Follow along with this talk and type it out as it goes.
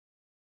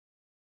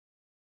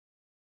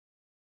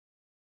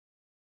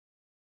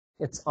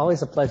It's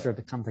always a pleasure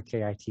to come to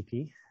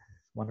KITP.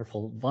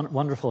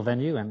 Wonderful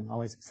venue and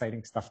always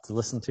exciting stuff to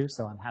listen to,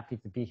 so I'm happy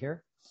to be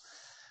here.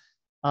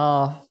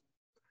 The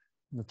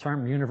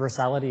term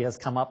universality has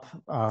come up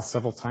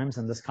several times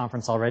in this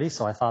conference already,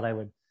 so I thought I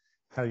would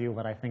tell you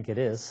what I think it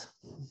is.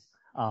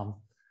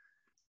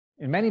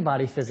 In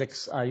many-body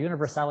physics,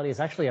 universality is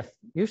actually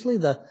usually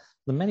the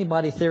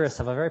many-body theorists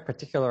have a very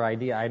particular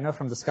idea. I know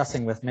from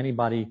discussing with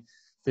many-body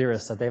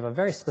theorists that they have a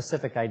very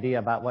specific idea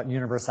about what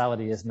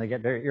universality is, and they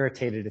get very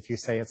irritated if you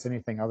say it's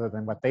anything other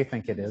than what they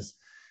think it is.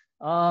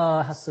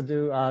 It has to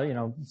do,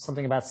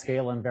 something about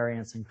scale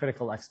invariance and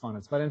critical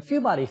exponents. But in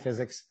few-body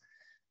physics,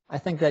 I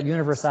think that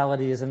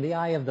universality is in the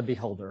eye of the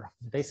beholder.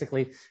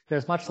 Basically,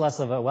 there's much less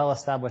of a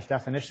well-established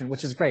definition,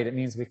 which is great. It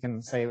means we can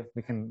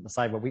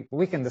decide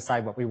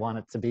what we want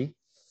it to be.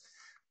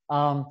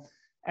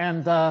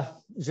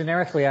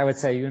 Generically, I would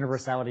say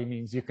universality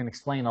means you can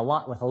explain a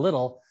lot with a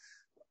little,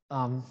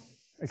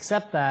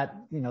 except that,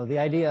 the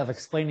idea of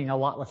explaining a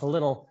lot with a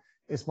little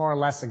is more or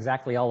less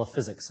exactly all of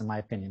physics, in my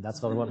opinion.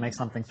 That's what makes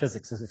something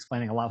physics, is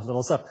explaining a lot with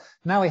little. So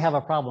now we have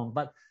a problem.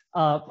 But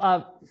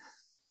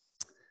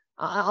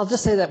I'll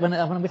just say that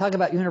when we talk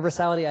about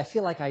universality, I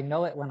feel like I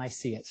know it when I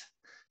see it.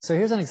 So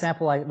here's an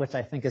example which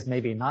I think is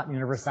maybe not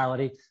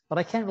universality, but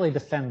I can't really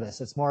defend this.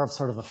 It's more of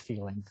sort of a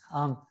feeling.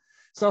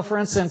 So for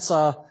instance,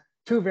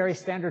 two very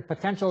standard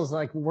potentials,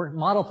 like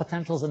model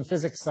potentials in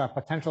physics,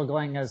 potential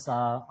going as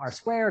r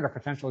squared or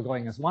potential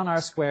going as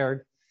 1r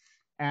squared.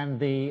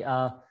 And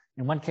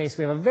in one case,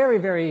 we have a very,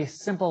 very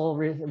simple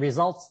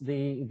result.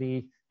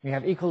 We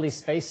have equally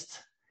spaced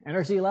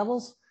energy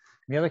levels.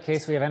 In the other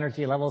case, we have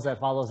energy levels that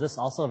follows this,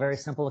 also a very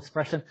simple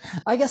expression.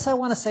 I guess I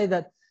want to say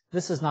that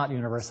this is not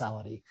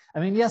universality. I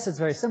mean, yes, it's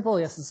very simple,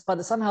 yes,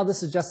 but somehow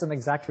this is just an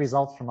exact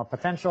result from a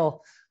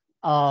potential.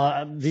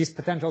 These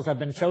potentials have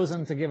been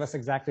chosen to give us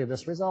exactly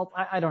this result.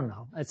 I don't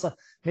know. It's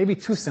maybe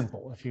too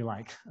simple, if you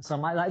like. So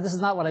this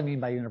is not what I mean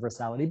by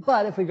universality.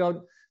 But if we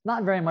go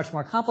not very much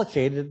more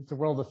complicated, the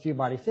world of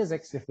few-body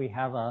physics, if we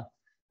have a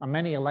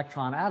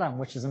many-electron atom,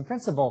 which is in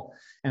principle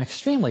an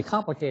extremely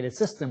complicated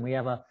system, we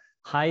have a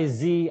high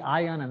Z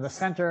ion in the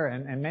center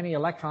and many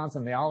electrons,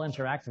 and they all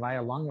interact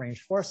via long-range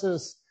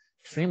forces.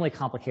 Extremely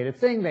complicated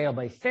thing. They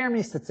obey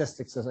Fermi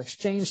statistics as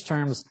exchange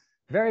terms.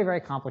 Very,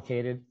 very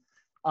complicated.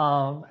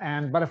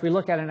 But if we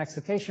look at an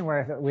excitation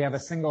where we have a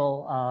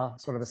single,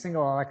 sort of a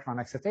single electron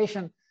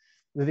excitation,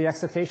 do the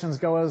excitations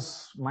go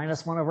as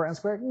 -1 over n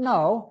squared?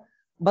 No,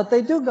 but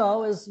they do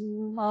go as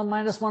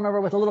 -1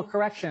 over with a little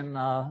correction,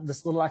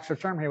 this little extra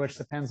term here, which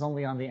depends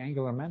only on the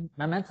angular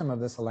momentum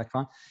of this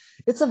electron.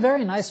 It's a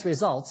very nice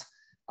result.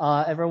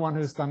 Everyone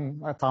who's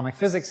done atomic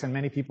physics, and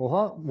many people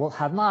will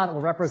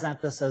represent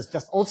this as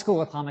just old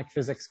school atomic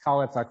physics,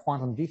 call it a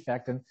quantum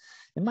defect. And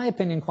in my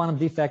opinion, quantum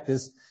defect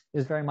is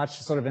very much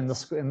sort of in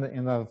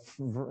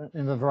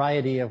the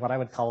variety of what I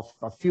would call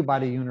a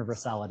few-body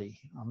universality.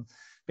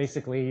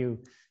 Basically,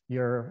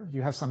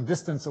 you have some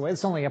distance away.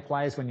 This only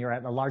applies when you're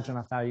at a large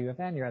enough value of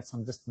n. You're at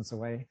some distance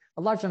away,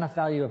 a large enough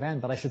value of n,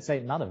 but I should say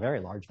not a very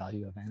large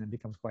value of n. It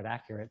becomes quite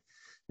accurate.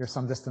 You're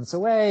some distance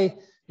away.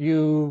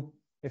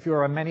 If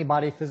you're a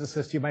many-body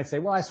physicist, you might say,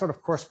 well, I sort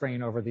of coarse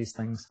grain over these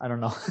things. I don't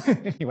know.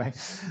 Anyway,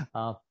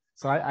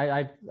 so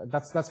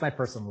that's my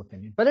personal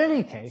opinion. But in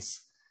any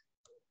case,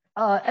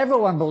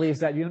 everyone believes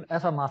that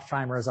Efimov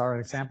trimers are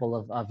an example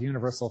of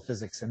universal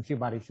physics in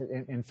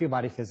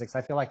few-body physics.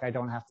 I feel like I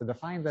don't have to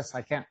define this.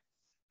 I can't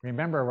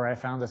remember where I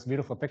found this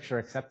beautiful picture,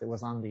 except it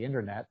was on the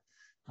internet.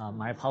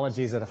 My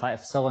apologies that if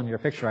I've stolen your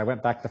picture, I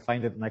went back to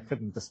find it and I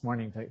couldn't this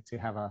morning to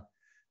have a.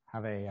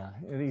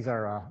 These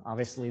are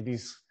obviously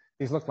these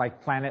look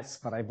like planets,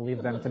 but I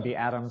believe them to be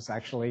atoms.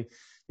 Actually,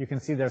 you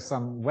can see there's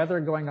some weather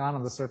going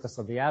on the surface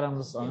of the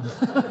atoms.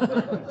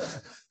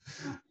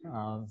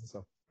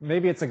 So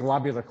maybe it's a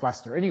globular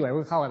cluster. Anyway,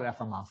 we'll call it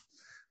Efimov.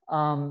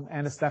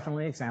 And it's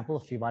definitely an example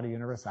of few-body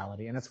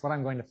universality, and it's what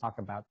I'm going to talk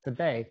about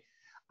today.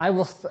 I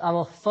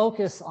will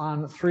focus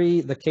on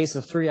the case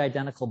of three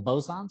identical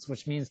bosons,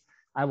 which means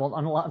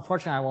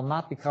unfortunately, I will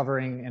not be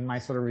covering in my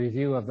sort of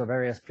review of the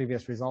various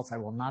previous results. I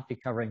will not be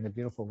covering the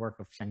beautiful work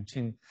of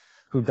Cheng-Chin,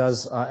 who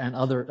does, and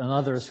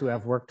others who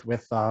have worked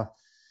with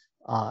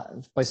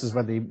places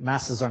where the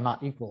masses are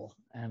not equal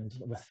and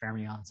with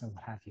fermions and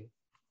what have you.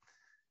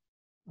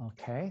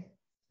 Okay.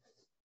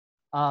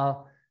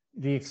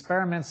 The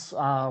experiments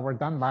were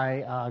done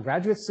by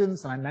graduate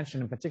students, and I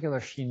mentioned in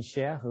particular Xin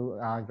Xie, who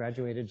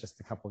graduated just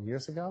a couple of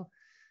years ago.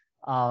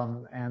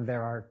 And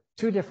there are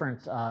two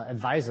different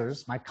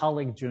advisors. My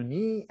colleague Jun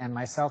Yi and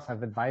myself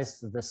have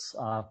advised this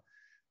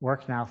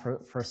work now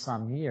for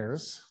some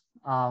years.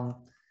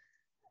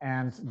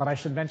 But I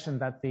should mention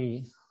that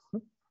the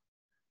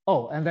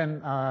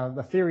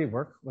theory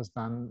work was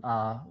done.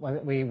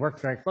 We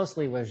worked very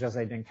closely with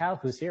José Dincao,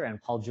 who's here, and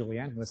Paul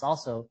Julien, who is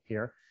also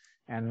here,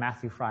 and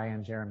Matthew Fry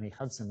and Jeremy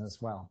Hudson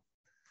as well.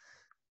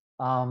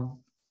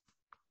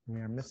 We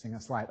are missing a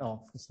slide.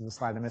 Oh, this is the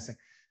slide I'm missing.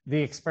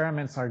 The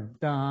experiments are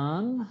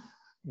done.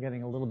 I'm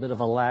getting a little bit of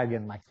a lag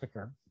in my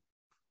clicker.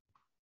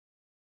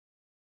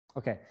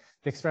 Okay,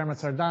 the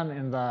experiments are done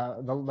in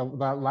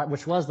the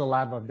which was the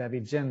lab of Debbie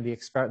Jin.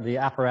 The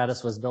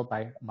apparatus was built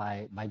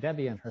by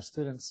Debbie and her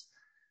students,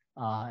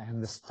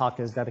 and this talk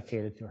is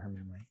dedicated to her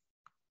memory.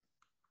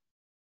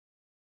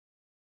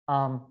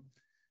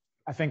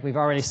 I think we've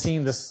already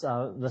seen this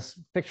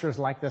pictures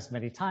like this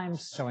many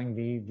times, showing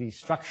the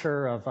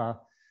structure of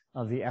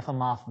the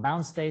Efimov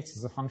bound states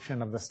as a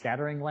function of the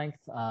scattering length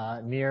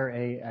near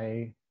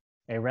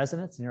a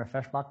resonance, near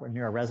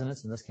a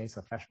resonance, in this case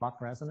a Feshbach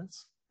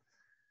resonance.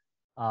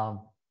 Over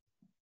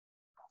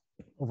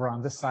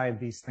on this side,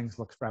 these things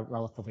look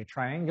relatively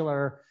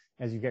triangular.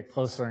 As you get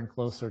closer and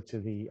closer to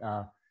the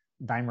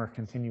dimer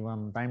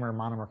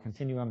monomer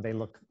continuum, they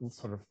look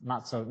sort of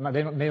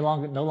they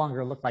no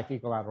longer look like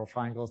equilateral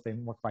triangles. They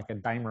look like a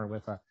dimer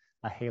with a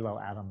halo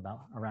atom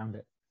around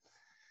it.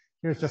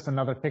 Here's just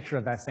another picture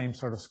of that same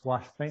sort of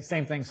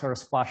same thing sort of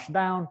squashed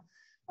down.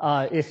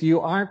 If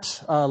you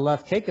aren't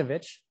Lev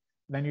Kekovich,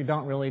 then you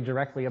don't really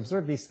directly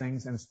observe these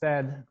things.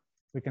 Instead,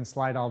 we can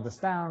slide all this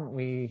down.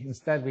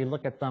 Instead we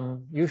look at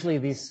them. Usually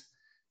these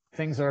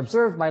things are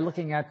observed by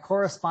looking at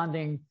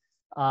corresponding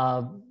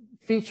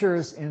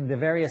features in the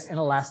various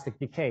inelastic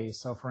decays.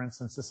 So for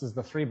instance, this is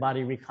the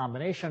 3-body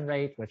recombination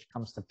rate, which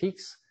comes to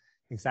peaks,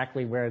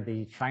 exactly where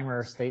the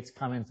trimer states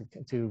come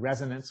into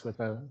resonance with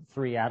the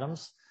 3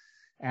 atoms.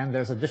 And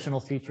there's additional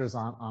features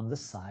on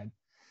this side.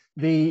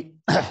 The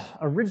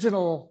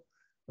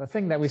the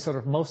thing that we sort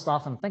of most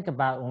often think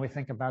about when we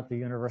think about the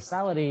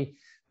universality,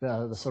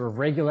 the sort of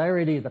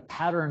regularity, the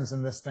patterns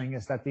in this thing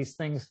is that these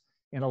things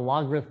in a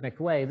logarithmic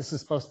way, this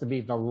is supposed to be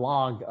the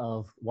log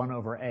of 1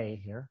 over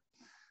a here,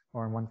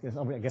 or in one case,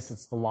 I guess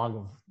it's the log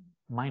of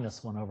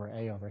minus 1 over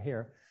a over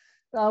here.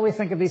 We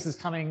think of these as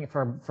coming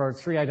for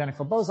 3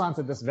 identical bosons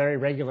at this very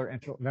regular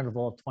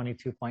interval of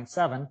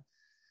 22.7.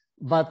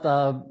 But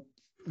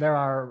there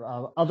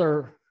are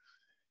other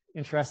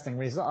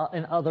interesting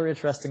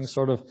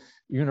sort of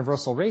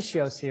universal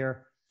ratios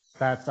here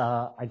that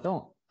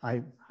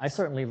I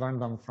certainly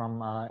learned them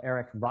from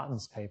Eric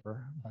Broughton's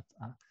paper,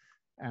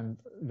 and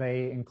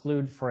they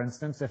include, for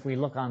instance, if we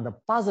look on the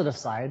positive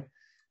side,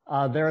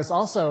 there is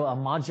also a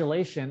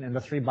modulation in the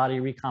 3-body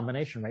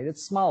recombination rate.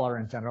 It's smaller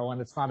in general,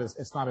 and it's not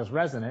as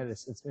resonant.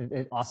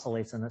 It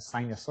oscillates in a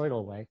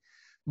sinusoidal way,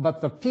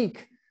 but the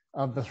peak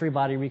of the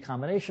 3-body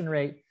recombination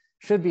rate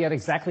should be at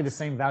exactly the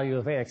same value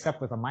of a,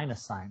 except with a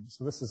minus sign.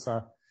 So this is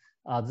a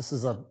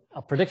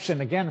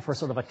prediction again for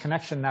sort of a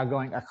connection now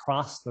going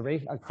across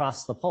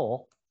the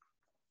pole.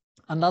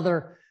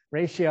 Another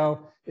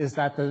ratio is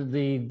that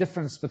the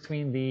difference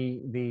between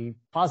the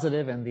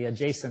positive and the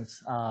adjacent,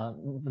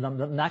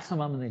 the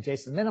maximum and the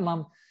adjacent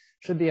minimum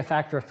should be a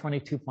factor of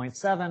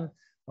 22.7,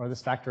 or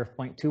this factor of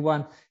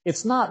 0.21.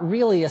 It's not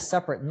really a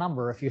separate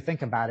number if you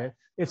think about it.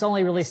 It's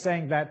only really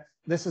saying that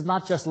this is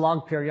not just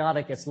log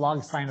periodic, it's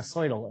log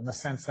sinusoidal in the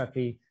sense that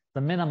the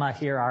minima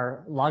here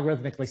are,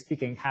 logarithmically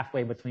speaking,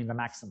 halfway between the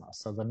maxima.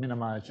 So the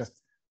minima is just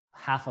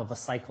half of a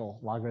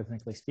cycle,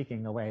 logarithmically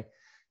speaking, away.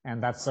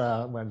 And that's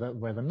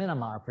where the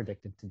minima are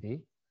predicted to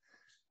be.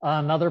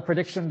 Another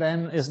prediction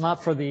then is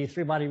not for the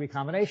 3-body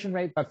recombination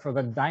rate, but for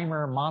the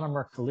dimer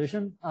monomer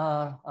collision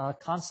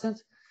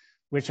constant,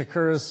 which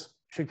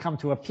should come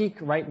to a peak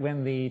right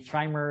when the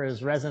trimer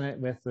is resonant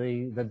with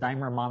the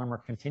dimer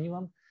monomer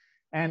continuum.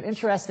 And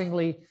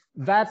interestingly,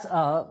 that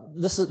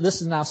this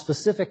is now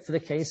specific to the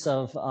case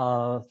of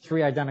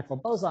 3 identical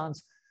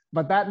bosons,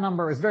 but that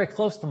number is very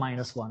close to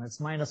 -1. It's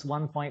minus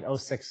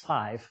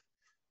 1.065.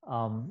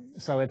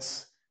 So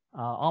it's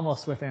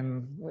almost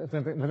within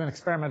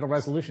experimental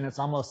resolution. It's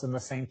almost in the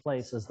same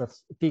place as the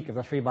peak of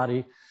the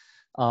 3-body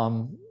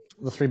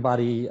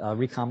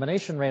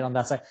recombination rate on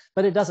that side.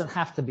 But it doesn't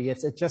have to be. I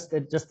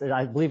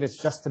believe it's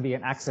just to be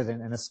an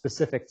accident and is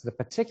specific to the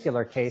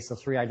particular case of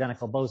 3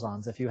 identical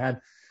bosons. If you had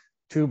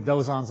 2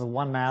 bosons of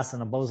one mass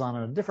and a boson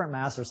of a different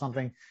mass or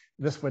something,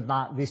 these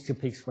 2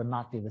 peaks would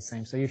not be the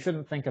same. So you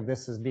shouldn't think of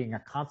this as being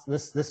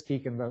this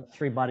peak in the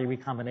 3-body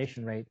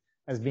recombination rate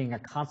as being a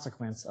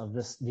consequence of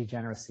this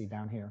degeneracy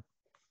down here.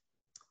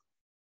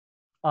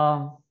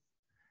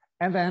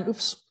 And then,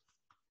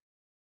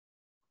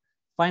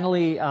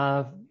 finally,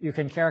 you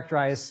can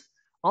characterize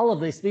all of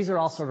these. These are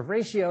all sort of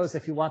ratios.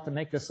 If you want to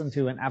make this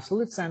into an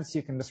absolute sense,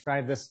 you can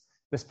describe this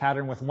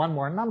pattern with one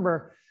more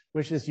number,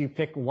 which is you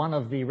pick one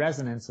of the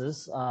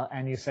resonances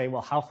and you say,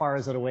 well, how far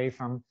is it away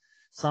from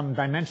some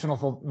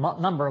dimensional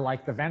number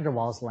like the van der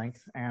Waals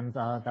length? And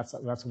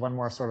that's one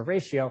more sort of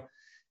ratio.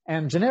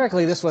 And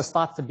generically, this was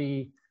thought to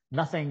be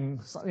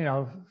nothing,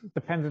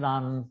 dependent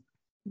on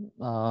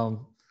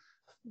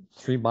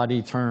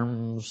 3-body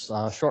terms,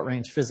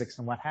 short-range physics,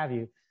 and what have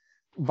you.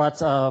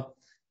 But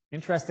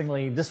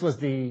interestingly, this was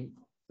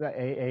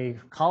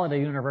call it a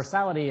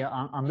universality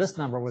on this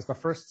number was the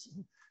first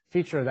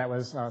feature that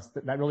was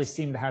that really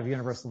seemed to have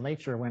universal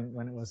nature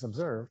when it was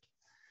observed.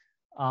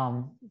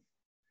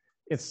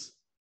 It's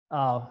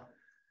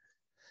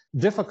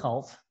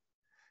difficult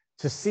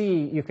to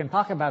see. You can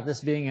talk about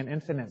this being an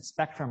infinite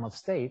spectrum of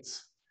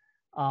states,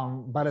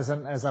 But as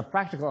a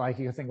practical, like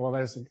you think,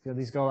 well,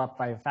 these go up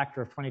by a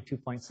factor of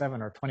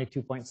 22.7 or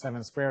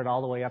 22.7 squared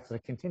all the way up to the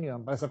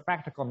continuum. But as a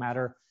practical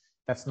matter,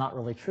 that's not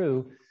really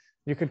true.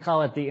 You could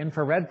call it the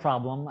infrared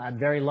problem at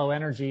very low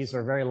energies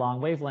or very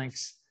long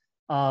wavelengths.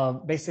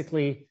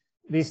 Basically,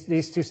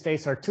 these two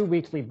states are too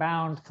weakly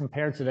bound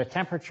compared to the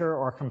temperature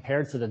or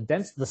compared to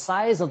the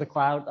size of the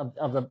cloud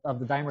of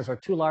the dimers are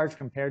too large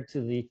compared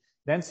to the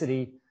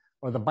density,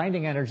 or the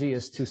binding energy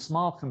is too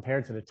small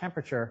compared to the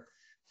temperature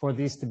for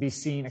these to be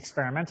seen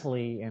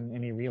experimentally in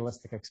any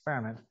realistic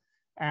experiment.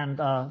 And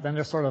then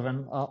there's sort of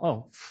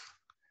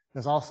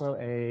there's also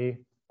a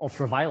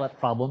ultraviolet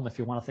problem, if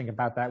you want to think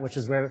about that, which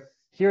is where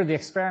here the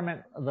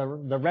experiment,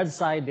 the red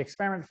side, the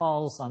experiment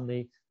falls. On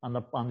the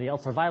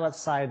ultraviolet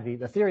side,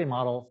 the theory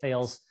model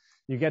fails.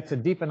 You get to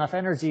deep enough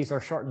energies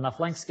or short enough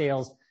length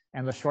scales,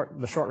 and the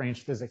short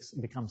range physics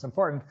becomes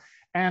important.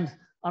 And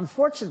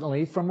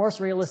unfortunately, for most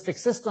realistic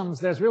systems,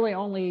 there's really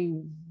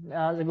only,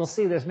 we'll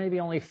see, there's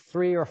maybe only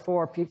 3 or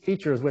 4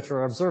 features which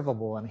are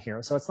observable in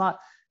here. So it's not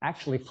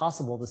actually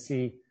possible to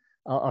see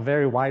a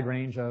very wide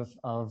range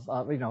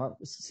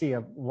see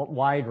a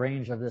wide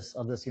range of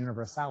this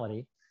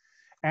universality.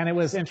 And it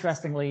was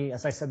interestingly,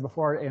 as I said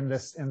before, in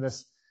this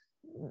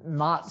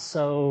not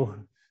so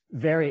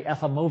very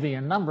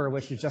Efimovian number,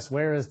 which is just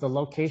where is the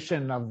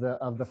location of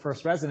the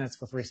first resonance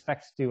with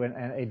respect to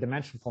a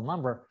dimensional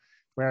number,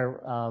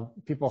 where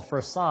people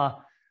first saw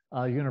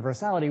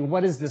universality.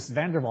 What is this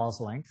van der Waals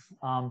length?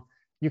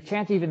 You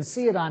can't even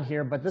see it on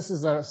here, but this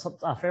is a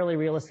fairly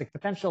realistic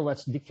potential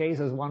that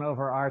decays as 1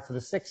 over r to the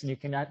 6, and you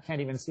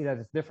can't even see that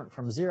it's different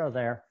from 0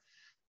 there.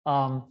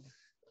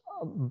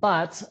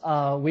 But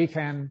we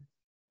can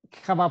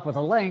come up with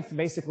a length.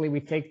 Basically, we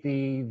take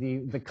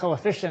the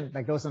coefficient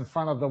that goes in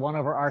front of the 1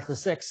 over r to the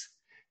 6,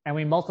 and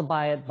we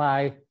multiply it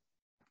by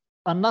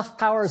enough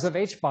powers of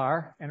h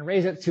bar and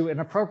raise it to an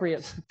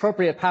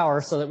appropriate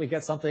power so that we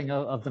get something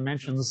of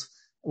dimensions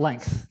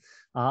length.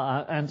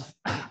 And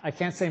I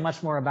can't say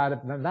much more about it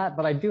than that,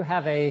 but I do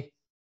have a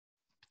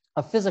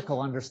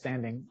physical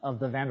understanding of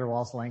the van der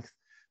Waals length,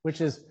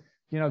 which is,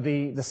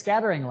 the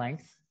scattering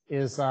length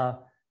is,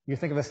 you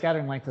think of a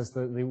scattering length as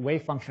the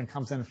wave function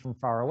comes in from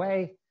far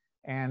away,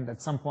 and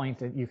at some point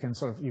you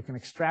can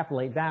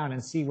extrapolate down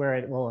and see where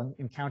it will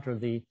encounter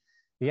the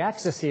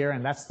axis here,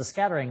 and that's the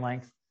scattering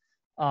length.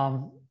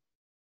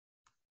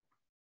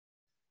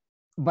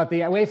 But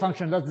the wave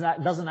function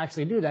doesn't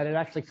actually do that. It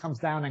actually comes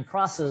down and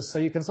crosses. So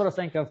you can sort of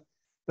think of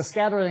the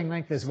scattering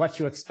length is what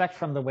you expect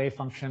from the wave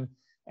function,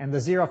 and the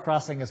 0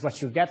 crossing is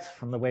what you get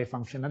from the wave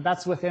function. And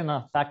that's within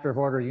a factor of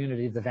order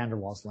unity, the van der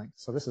Waals length.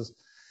 So this is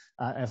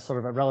a sort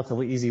of a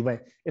relatively easy way.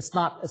 It's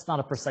not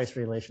a precise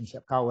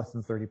relationship, call it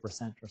within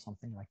 30% or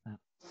something like that.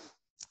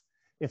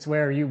 It's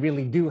where you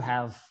really do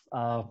have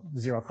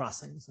 0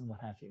 crossings and what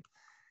have you.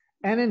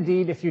 And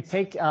indeed, if you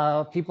take,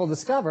 people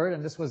discovered,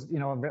 and this was,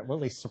 a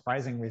really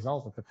surprising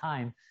result at the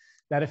time,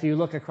 that if you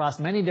look across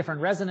many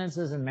different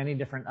resonances and many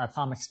different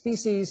atomic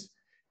species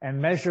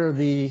and measure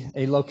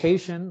a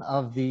location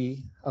of the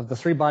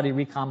 3-body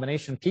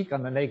recombination peak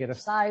on the negative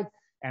side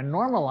and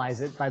normalize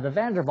it by the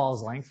van der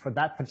Waals length for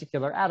that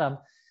particular atom,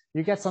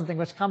 you get something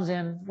which comes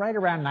in right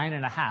around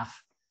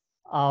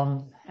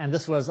 9.5. And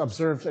this was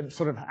observed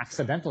sort of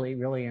accidentally,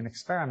 really, in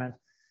experiment.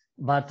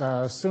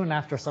 But soon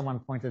after someone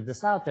pointed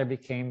this out, it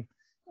became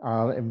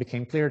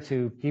clear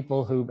to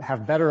people who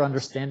have better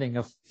understanding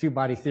of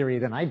few-body theory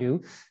than I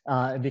do.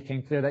 It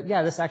became clear that,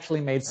 yeah, this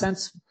actually made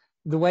sense.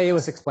 The way it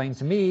was explained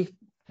to me,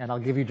 and I'll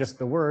give you just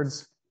the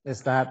words,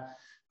 is that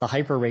the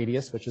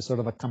hyperradius, which is sort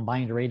of a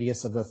combined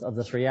radius of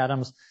the 3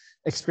 atoms,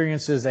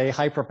 experiences a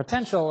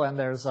hyperpotential, and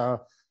there's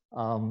a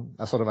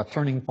sort of a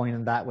turning point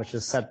in that, which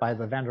is set by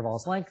the van der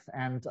Waals length,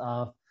 and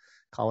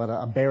call it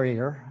a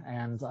barrier,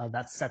 and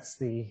that sets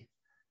the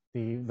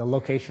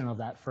location of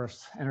that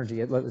first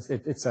energy.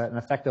 It's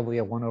effectively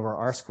a 1 over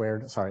r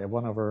squared, sorry, a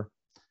 1 over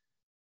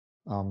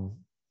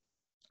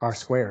r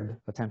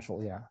squared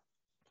potential, yeah.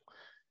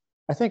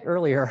 I think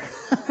earlier,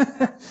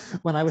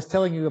 when I was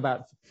telling you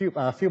about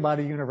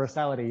few-body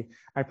universality,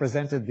 I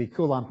presented the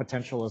Coulomb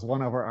potential as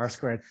 1 over r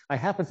squared. I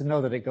happen to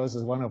know that it goes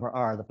as 1 over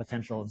r, the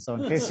potential, and so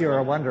in case you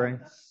were wondering,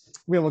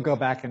 we will go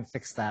back and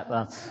fix that.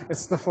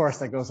 It's the force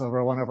that goes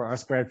over 1 over r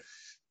squared.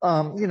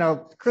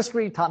 Chris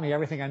Reed taught me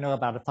everything I know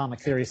about atomic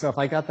theory, so if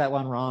I got that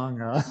one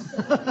wrong,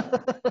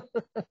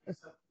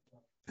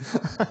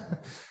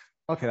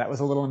 okay, that was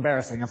a little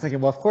embarrassing. I'm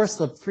thinking, well, of course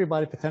the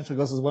 3-body potential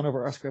goes as 1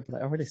 over r squared,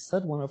 but I already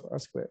said 1 over r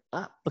squared.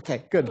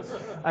 Okay, good.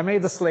 I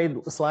made the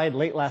slide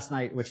late last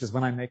night, which is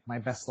when I make my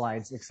best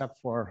slides, except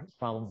for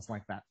problems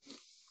like that.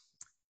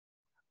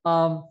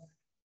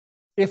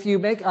 If you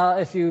make,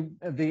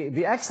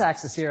 the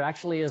x-axis here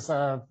actually is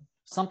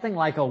something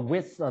like a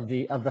width of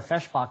the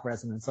Feshbach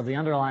resonance, of the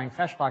underlying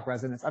Feshbach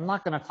resonance. I'm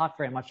not going to talk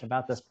very much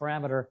about this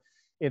parameter.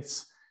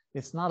 It's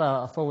not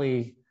a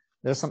fully,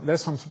 there's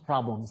some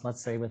problems,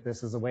 let's say, with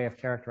this as a way of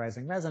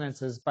characterizing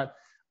resonances, but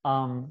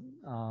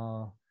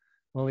Lilly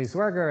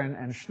Zwerger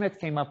and Schmidt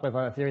came up with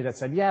a theory that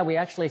said, yeah, we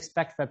actually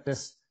expect that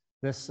this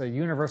this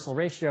universal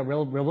ratio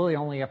will really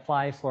only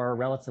apply for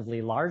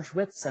relatively large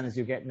widths, and as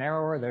you get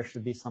narrower, there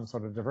should be some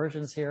sort of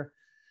divergence here.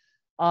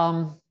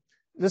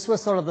 This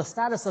was sort of the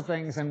status of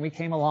things, and we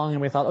came along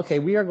and we thought, okay,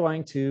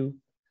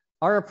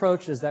 our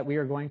approach is that we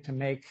are going to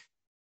make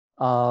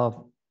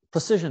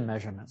precision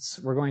measurements.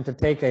 We're going to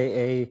take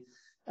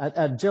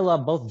at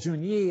JILA, both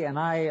Junyi and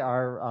I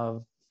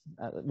are,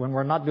 when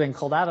we're not doing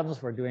cold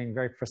atoms, we're doing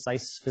very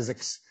precise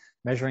physics,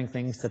 measuring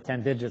things to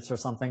 10 digits or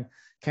something.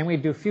 Can we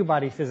do few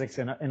body physics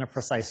in a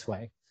precise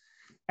way?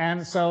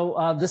 And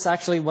so this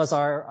actually was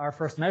our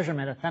first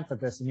measurement attempt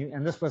at this.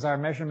 And this was our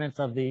measurement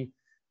of the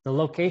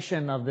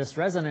location of this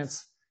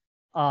resonance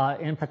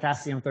in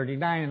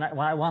potassium-39. And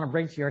what I want to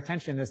bring to your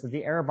attention is that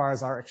the error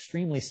bars are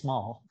extremely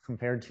small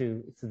compared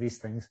to these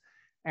things.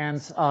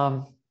 And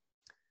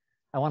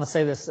I want to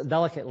say this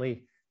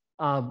delicately.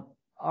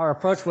 Our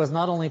approach was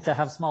not only to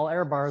have small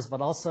error bars,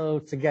 but also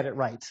to get it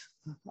right,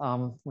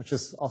 which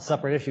is a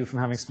separate issue from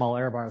having small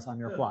error bars on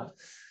your plot.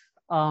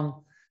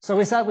 So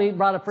we said we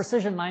brought a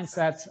precision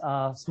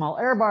mindset, small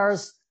error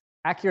bars,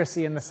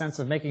 accuracy in the sense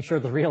of making sure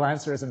the real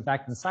answer is in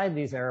fact inside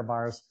these error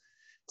bars.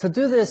 To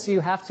do this, you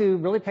have to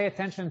really pay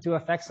attention to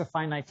effects of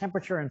finite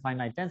temperature and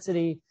finite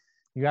density.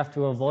 You have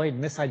to avoid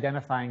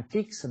misidentifying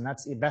peaks, and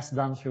that's best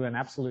done through an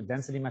absolute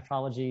density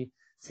metrology.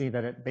 See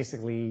that it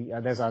basically,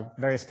 there's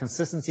various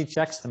consistency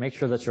checks to make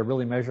sure that you're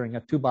really measuring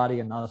a 2-body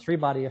and not a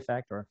 3-body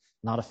effect, or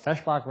not a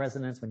Feshbach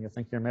resonance when you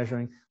think you're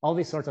measuring, all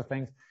these sorts of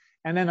things.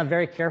 And then a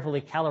very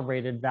carefully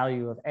calibrated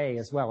value of A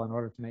as well in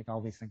order to make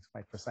all these things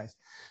quite precise.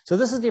 So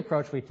this is the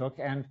approach we took,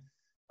 and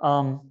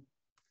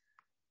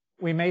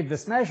we made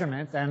this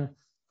measurement, and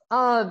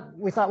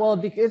we thought, well,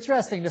 it'd be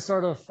interesting to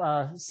sort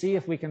of see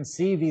if we can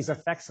see these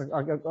effects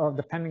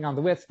depending on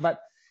the width,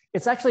 but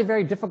it's actually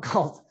very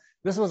difficult.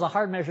 This was a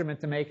hard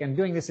measurement to make, and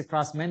doing this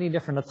across many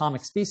different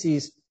atomic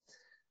species.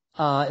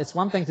 It's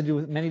one thing to do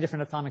with many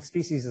different atomic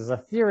species as a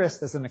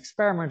theorist, as an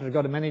experimenter, to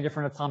go to many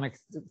different atomic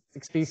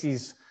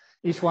species.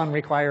 Each one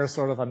requires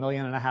sort of $1.5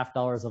 million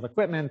of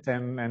equipment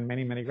and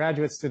many, many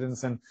graduate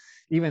students, and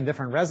even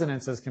different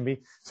resonances can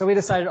be. So we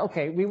decided,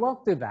 okay, we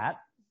won't do that.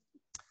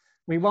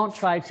 We won't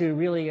try to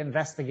really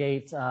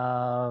investigate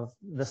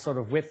this sort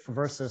of width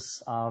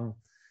versus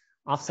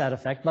offset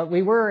effect, but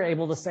we were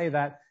able to say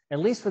that at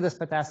least for this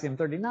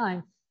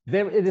potassium-39,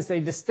 it is a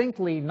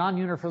distinctly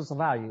non-universal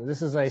value.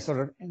 This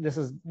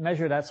is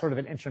measured at sort of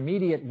an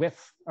intermediate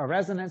width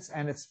resonance,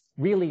 and it's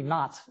really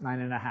not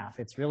 9.5.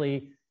 It's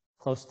really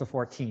close to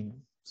 14.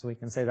 So we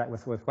can say that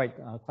with quite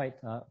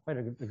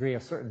a degree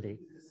of certainty.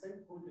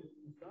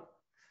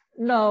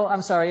 No,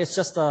 I'm sorry. It's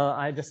just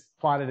I just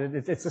plotted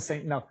it. It's the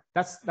same. No,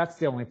 that's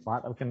the only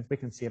plot. We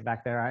can see it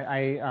back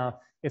there.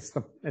 It's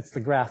the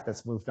graph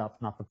that's moved up,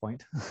 not the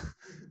point.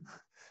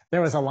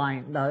 There was a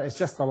line. No, it's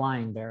just the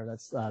line there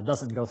that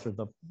doesn't go through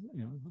the.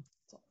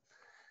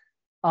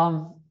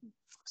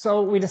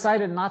 So we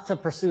decided not to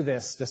pursue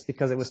this just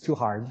because it was too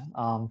hard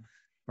from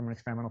an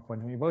experimental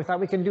point of view. But we thought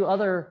we can do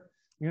other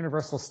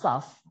universal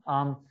stuff.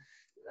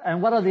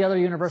 And what are the other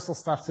universal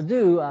stuff to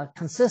do?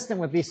 Consistent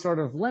with these sort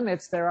of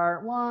limits, there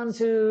are 1,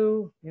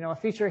 2, a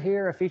feature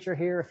here, a feature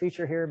here, a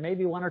feature here,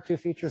 maybe 1 or 2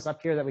 features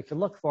up here that we could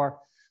look for.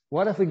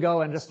 What if we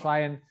go and just try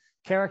and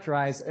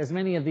characterize as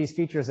many of these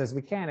features as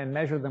we can and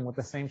measure them with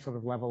the same sort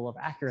of level of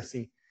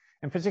accuracy?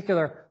 In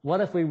particular, what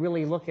if we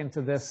really look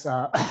into this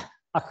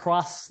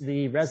across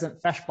the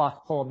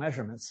Feshbach pole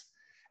measurements?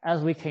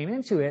 As we came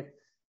into it,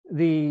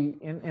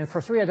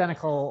 for 3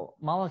 identical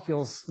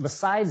molecules,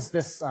 besides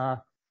this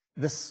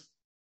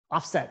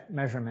offset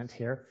measurement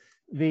here,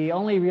 the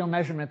only real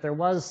measurement there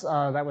was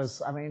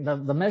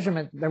the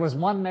measurement, there was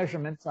one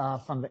measurement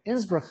from the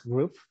Innsbruck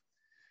group,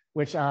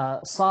 which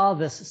saw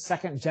this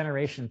 2nd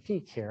generation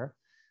peak here.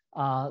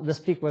 This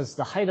peak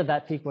the height of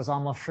that peak was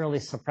almost surely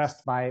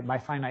suppressed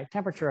by finite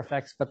temperature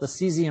effects, but the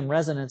cesium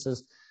resonance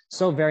is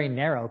so very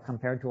narrow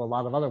compared to a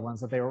lot of other ones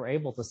that they were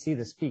able to see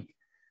this peak,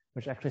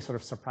 which actually sort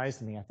of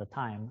surprised me at the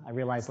time. I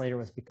realized later it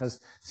was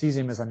because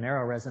cesium is a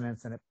narrow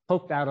resonance and it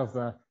poked out of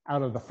the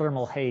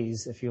thermal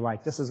haze, if you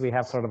like. Just as we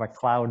have sort of a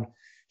cloud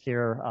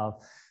here,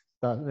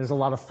 there's a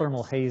lot of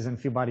thermal haze in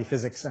few body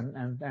physics,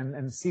 and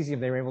cesium,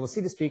 they were able to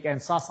see this peak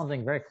and saw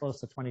something very close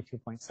to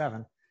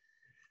 22.7.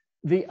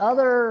 The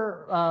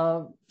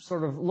other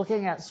sort of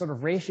looking at sort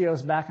of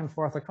ratios back and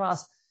forth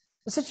across,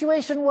 the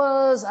situation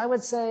was, I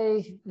would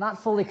say,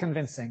 not fully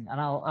convincing.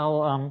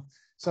 And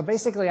so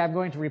basically, I'm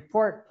going to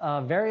report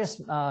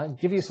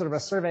give you sort of a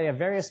survey of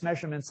various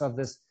measurements of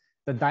the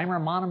dimer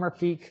monomer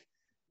peak,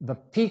 the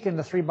peak in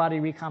the 3-body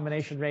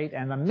recombination rate,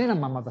 and the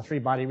minimum of the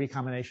 3-body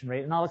recombination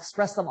rate. And I'll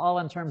express them all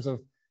in terms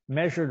of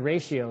measured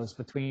ratios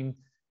between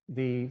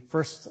the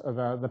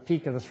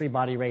peak of the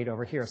 3-body rate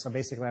over here. So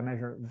basically, I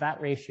measure that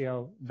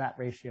ratio, that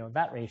ratio,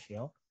 that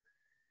ratio.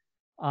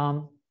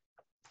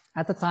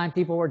 At the time,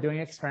 people were doing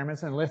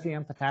experiments in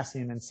lithium,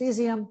 potassium, and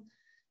cesium.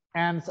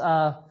 And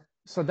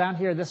so down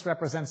here, this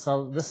represents,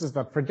 this is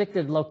the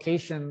predicted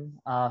location.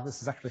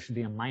 This is actually should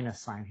be a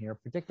minus sign here.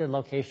 Predicted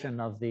location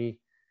of the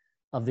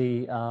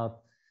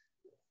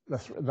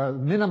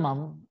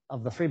minimum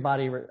of the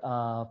 3-body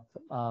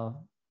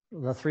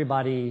the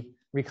three-body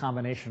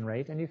recombination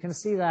rate. And you can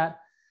see that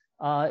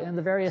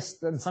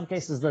in some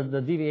cases,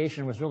 the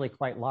deviation was really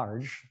quite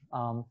large.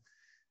 The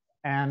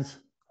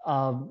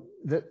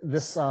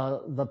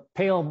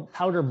pale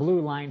powder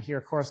blue line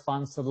here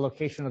corresponds to the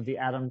location of the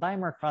atom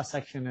dimer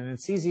cross-section, and in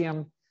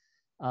cesium,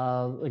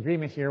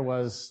 agreement here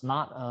was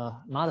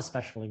not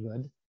especially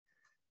good.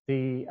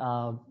 The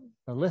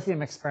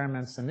lithium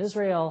experiments in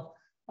Israel,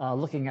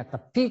 looking at the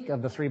peak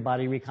of the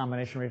three-body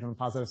recombination rate on the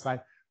positive side,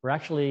 were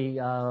actually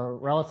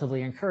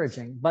relatively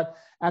encouraging. But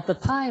at the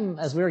time,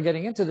 as we were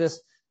getting into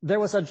this, there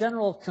was a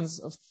general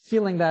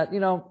feeling that, you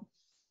know,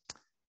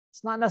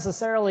 it's not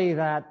necessarily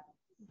that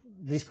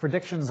these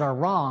predictions are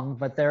wrong,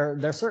 but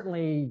they're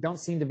certainly don't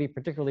seem to be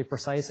particularly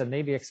precise, and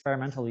maybe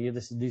experimentally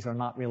these are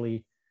not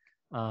really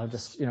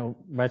just, you know,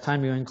 by the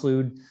time you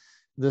include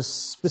the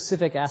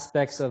specific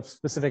aspects of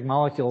specific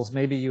molecules,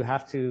 maybe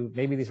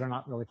these are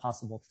not really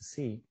possible to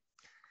see.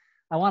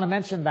 I want to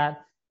mention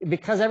that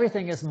because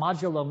everything is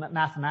modulo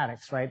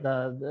mathematics, right?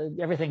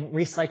 Everything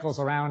recycles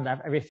around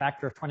at every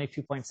factor of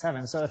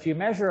 22.7. So if you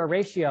measure a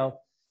ratio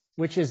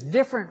which is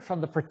different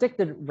from the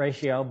predicted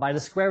ratio by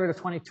the square root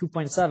of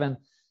 22.7,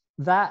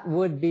 that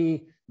would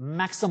be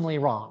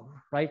maximally wrong,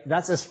 right?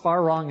 That's as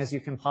far wrong as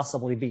you can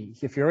possibly be.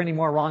 If you're any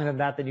more wrong than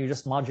that, then you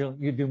just do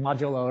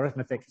modulo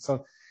arithmetic.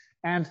 So,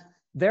 and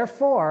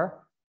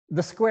therefore,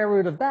 the square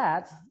root of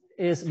that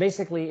is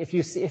basically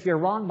if you're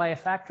wrong by a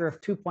factor of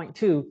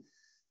 2.2,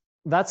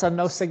 that's a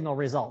no signal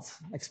result.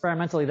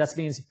 Experimentally, that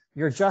means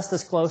you're just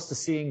as close to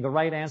seeing the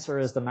right answer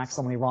as the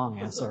maximally wrong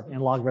answer in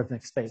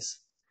logarithmic space.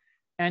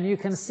 And you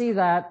can see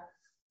that,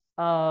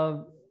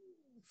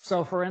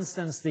 so for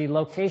instance, the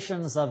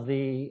locations of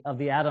the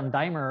atom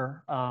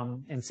dimer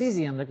in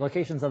cesium, the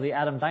locations of the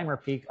atom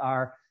dimer peak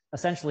are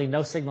essentially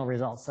no signal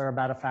results. They're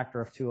about a factor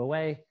of 2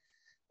 away.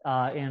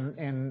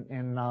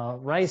 In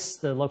rice,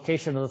 the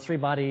location of the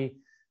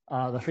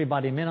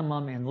three-body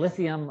minimum in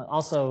lithium,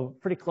 also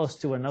pretty close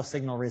to a no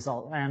signal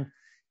result. And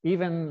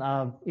even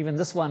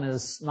this one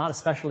is not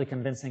especially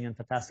convincing in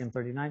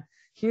potassium-39.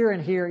 Here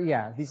and here,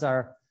 yeah, these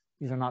are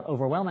not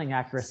overwhelming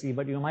accuracy,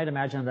 but you might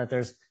imagine that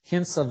there's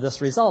hints of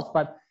this result.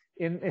 But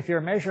if you're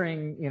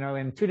measuring, you know,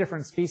 in 2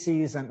 different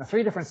species and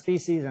 3 different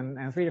species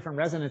and 3 different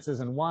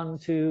resonances and 1,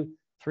 2,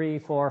 3,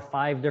 4,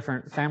 5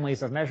 different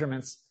families of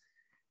measurements,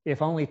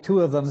 if only 2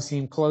 of them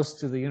seem close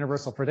to the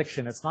universal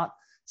prediction, it's not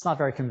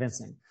very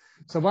convincing.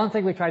 So one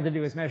thing we tried to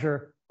do is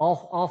measure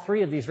all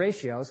 3 of these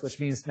ratios, which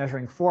means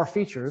measuring 4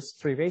 features,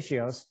 3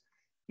 ratios,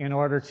 in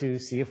order to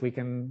see if we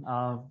can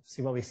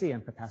see what we see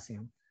in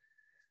potassium.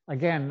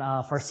 Again,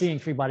 for seeing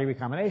three-body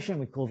recombination,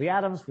 we cool the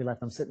atoms, we let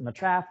them sit in the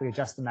trap, we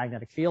adjust the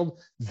magnetic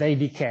field, they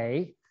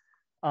decay.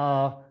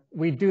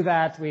 We do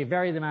that, we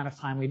vary the amount of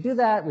time we do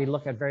that, we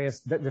look at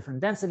various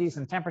different densities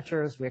and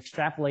temperatures, we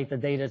extrapolate the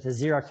data to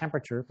 0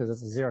 temperature, because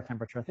it's a 0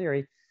 temperature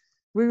theory.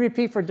 We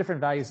repeat for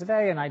different values of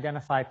A and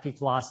identify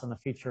peak loss on the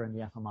feature in the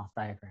Efimov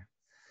diagram.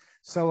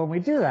 So when we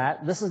do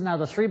that, this is now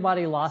the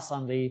three-body loss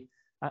on the,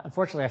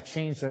 unfortunately I've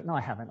changed it, no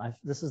I haven't.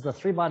 This is the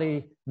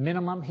three-body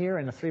minimum here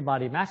and the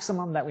three-body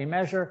maximum that we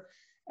measure.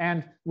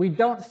 And we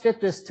don't fit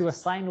this to a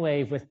sine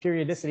wave with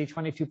periodicity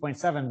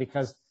 22.7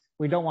 because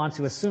we don't want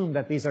to assume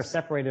that these are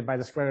separated by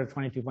the square root of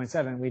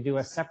 22.7. We do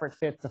a separate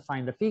fit to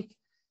find the peak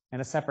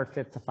and a separate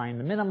fit to find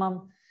the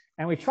minimum.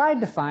 And we tried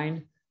to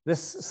find this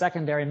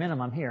secondary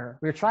minimum here.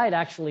 We tried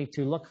actually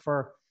to look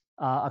for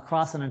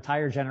across an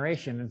entire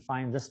generation and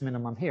find this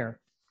minimum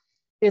here.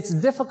 It's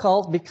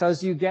difficult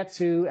because you get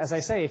to, as I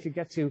say, if you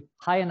get to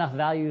high enough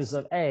values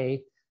of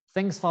A,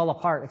 things fall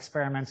apart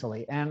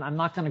experimentally. And I'm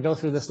not going to go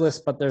through this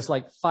list, but there's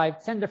like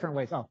 5, 10 different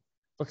ways. Oh,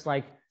 looks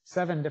like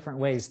 7 different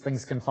ways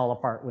things can fall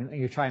apart when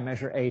you try and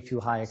measure A too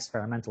high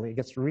experimentally. It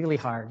gets really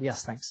hard.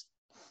 Yes, thanks.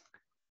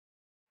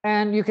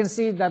 And you can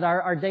see that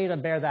our data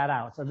bear that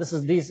out. So this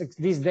is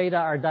these data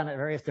are done at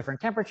various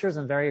different temperatures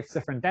and various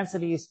different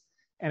densities.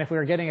 And if we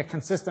were getting a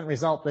consistent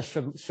result, this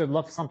should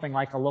look something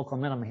like a local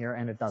minimum here,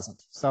 and it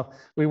doesn't. So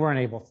we weren't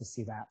able to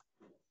see that.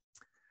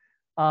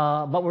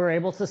 But we were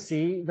able to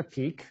see the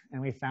peak,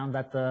 and we found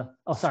that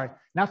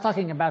now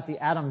talking about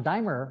the atom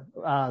dimer,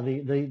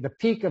 the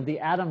peak of the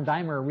atom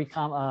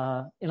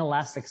dimer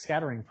inelastic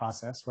scattering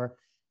process, where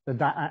the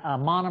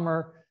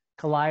monomer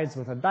collides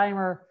with a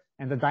dimer,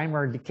 and the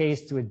dimer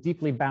decays to a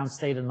deeply bound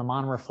state and the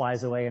monomer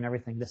flies away and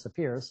everything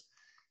disappears.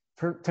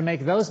 To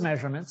make those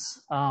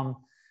measurements,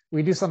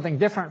 we do something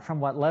different from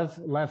what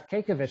Lev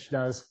Kekovich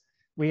does.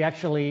 We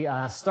actually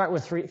start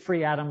with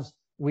free atoms.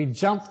 We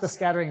jump the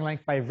scattering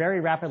length by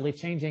very rapidly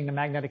changing the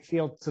magnetic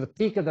field to the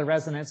peak of the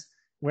resonance,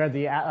 where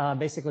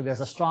basically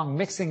there's a strong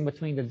mixing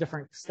between the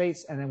different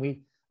states, and then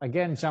we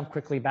again jump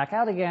quickly back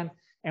out again,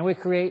 and we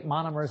create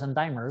monomers and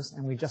dimers,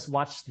 and we just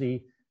watch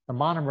the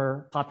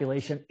monomer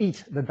population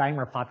eat the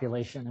dimer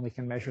population, and we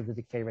can measure the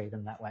decay rate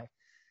in that way.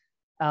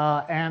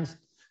 And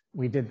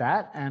we did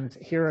that, and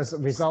here is the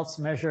results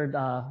measured.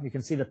 You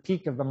can see the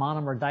peak of the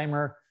monomer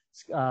dimer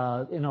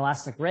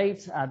inelastic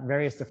rate at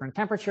various different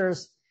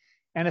temperatures.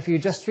 And if you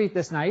just treat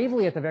this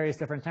naively at the various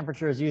different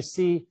temperatures, you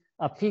see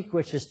a peak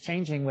which is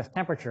changing with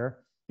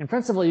temperature. In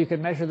principle, you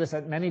could measure this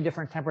at many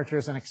different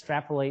temperatures and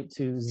extrapolate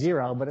to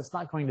 0, but it's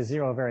not going to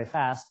 0 very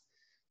fast.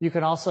 You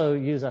can also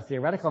use a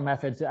theoretical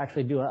method to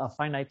actually do a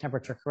finite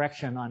temperature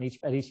correction on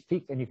at each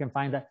peak, and you can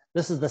find that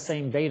this is the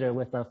same data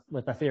with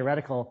a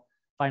theoretical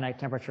finite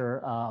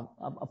temperature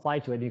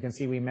applied to it. You can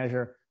see we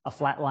measure a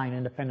flat line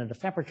independent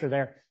of temperature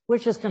there,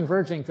 which is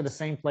converging to the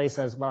same place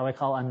as what I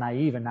call a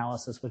naive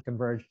analysis would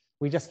converge.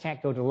 We just can't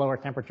go to lower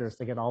temperatures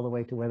to get all the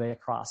way to where they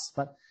cross.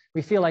 But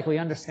we feel like we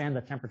understand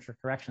the temperature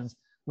corrections.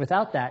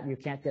 Without that, you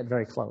can't get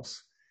very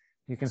close.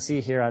 You can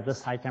see here at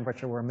this high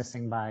temperature, we're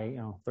missing by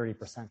 30%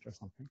 or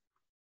something.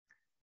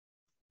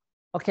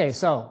 Okay,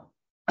 so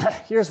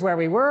here's where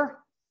we were.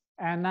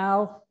 And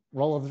now,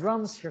 roll of the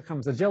drums, here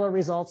comes the JILA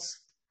results.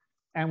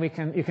 And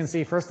you can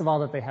see, first of all,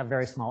 that they have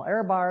very small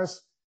error bars.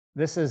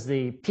 This is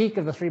the peak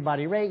of the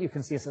three-body rate. You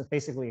can see it's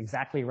basically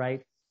exactly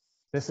right.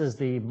 This is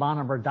the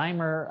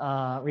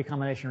Monomer-Dimer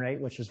recombination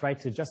rate, which is right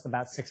to just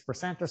about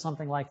 6% or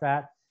something like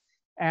that.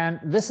 And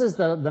this is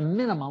the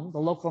minimum, the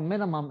local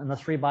minimum in the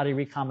three-body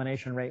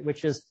recombination rate,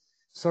 which is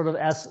sort of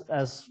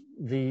as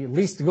the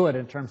least good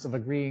in terms of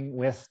agreeing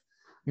with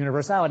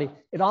universality.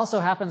 It also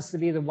happens to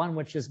be the one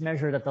which is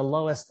measured at the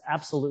lowest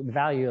absolute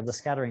value of the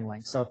scattering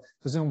length. So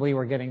presumably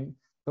we're getting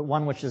the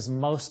one which is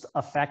most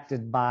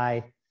affected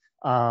by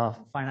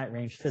finite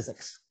range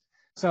physics.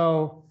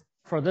 So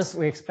for this,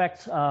 we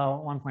expect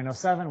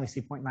 1.07. We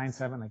see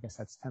 0.97. I guess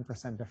that's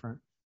 10% different.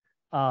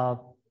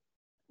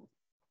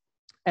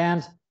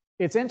 And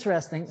it's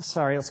interesting.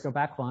 Sorry, let's go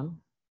back one.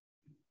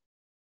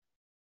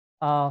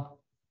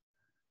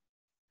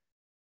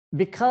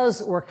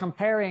 Because we're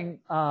comparing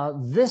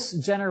this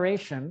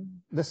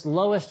generation, this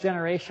lowest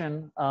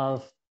generation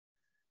of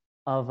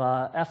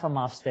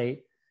Efimov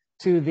state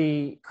to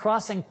the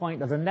crossing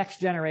point of the next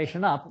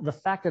generation up, the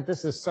fact that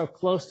this is so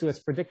close to its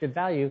predicted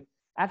value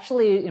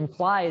actually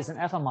implies an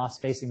Efimov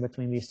spacing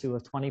between these two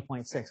of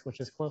 20.6, which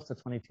is close to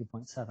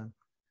 22.7.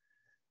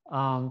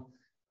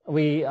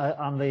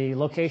 On the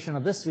location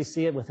of this, we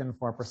see it within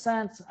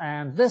 4%,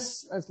 and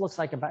this it looks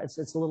like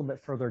it's a little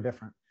bit further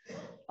different.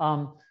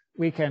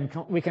 We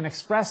can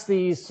express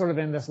these sort of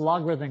in this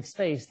logarithmic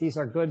space. These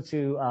are good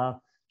to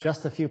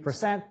just a few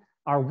percent.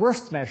 Our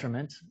worst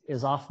measurement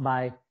is off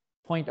by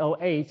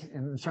 0.08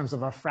 in terms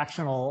of a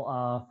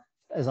fractional,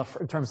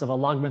 in terms of a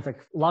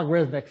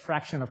logarithmic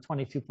fraction of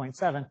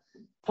 22.7.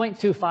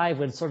 0.25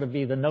 would sort of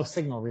be the no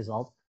signal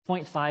result.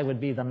 0.5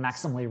 would be the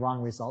maximally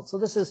wrong result. So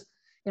this is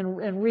in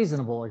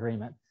reasonable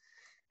agreement.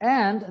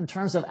 And in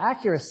terms of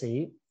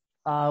accuracy,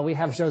 we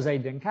have Jose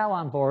Dincao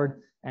on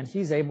board, and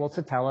he's able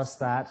to tell us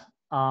that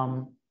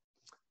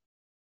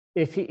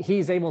if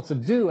he's able to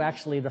do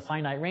actually the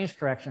finite range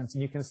corrections,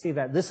 and you can see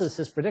that this is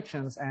his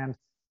predictions, and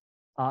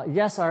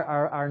yes,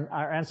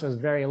 our answers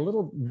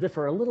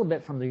differ a little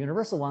bit from the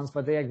universal ones,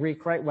 but they agree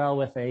quite well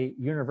with a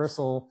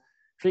universal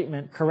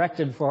treatment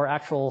corrected for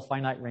actual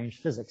finite range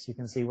physics. You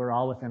can see we're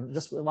all within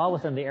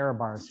the error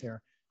bars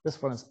here. This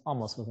one is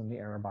almost within the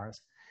error bars.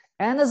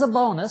 And as a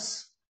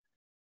bonus,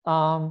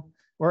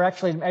 we're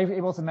actually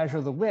able to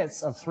measure the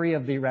widths of 3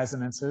 of the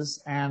resonances,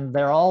 and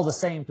they're all the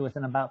same to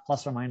within about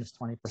plus or minus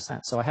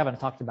 20%. So I haven't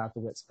talked about the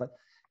widths, but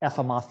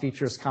Efimov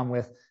features come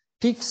with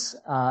peaks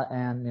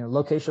and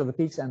location of the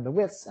peaks and the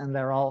widths, and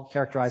they're all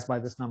characterized by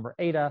this number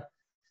eta.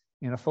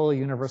 In a fully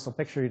universal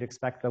picture, you'd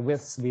expect the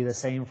widths to be the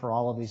same for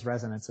all of these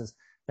resonances.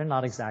 They're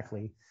not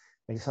exactly.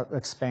 They sort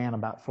of span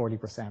about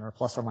 40% or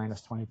plus or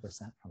minus 20%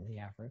 from the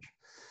average.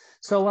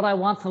 So what I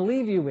want to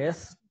leave you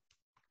with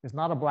is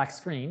not a black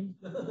screen,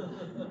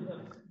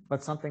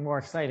 but something more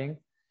exciting,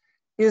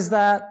 is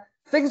that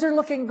things are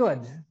looking good.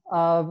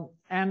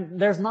 And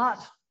there's not,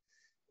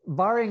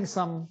 barring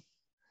some,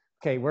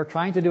 okay, we're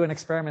trying to do an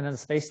experiment in the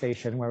space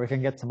station where we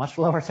can get to much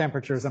lower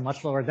temperatures and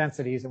much lower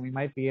densities, and we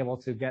might be able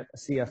to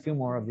see a few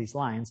more of these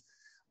lines.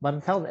 But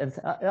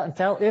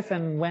until if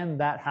and when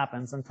that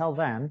happens, until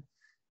then,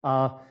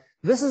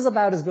 this is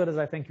about as good as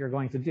I think you're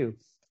going to do.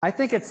 I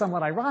think it's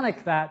somewhat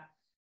ironic that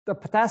the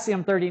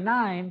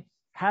potassium-39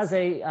 has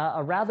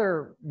a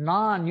rather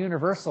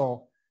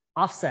non-universal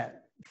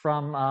offset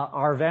from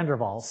our van der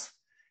Waals.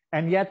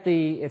 And yet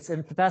it's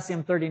in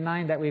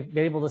potassium-39 that we've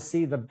been able to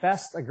see the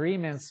best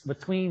agreements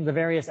between the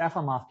various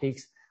Efimov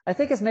peaks. I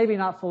think it's maybe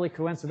not fully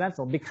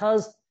coincidental,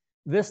 because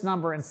this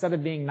number, instead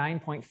of being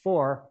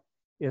 9.4,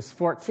 is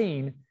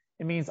 14.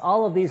 It means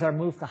all of these are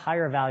moved to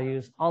higher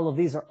values. All of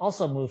these are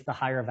also moved to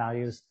higher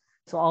values.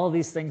 So all of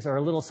these things are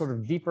a little sort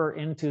of deeper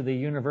into the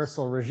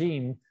universal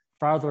regime,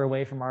 farther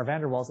away from our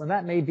van der Waals. And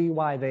that may be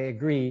why they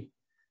agree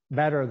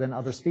better than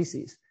other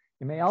species.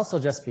 It may also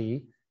just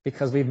be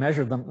because we've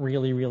measured them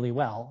really, really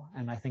well.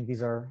 And I think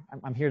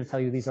I'm here to tell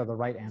you these are the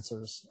right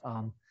answers.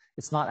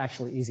 It's not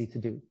actually easy to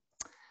do.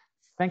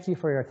 Thank you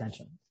for your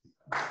attention.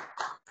 Thank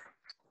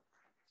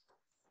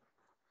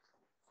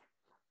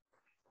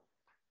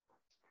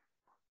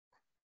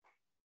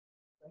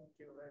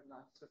you very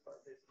much for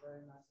this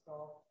very nice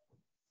talk.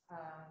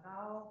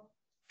 Now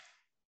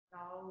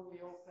we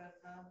open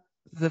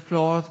the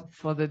floor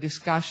for the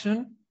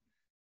discussion.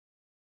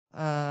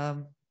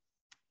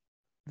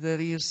 The there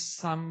is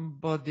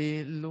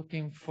somebody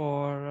looking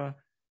for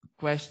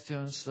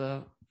questions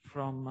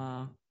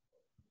from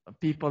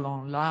people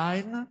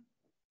online,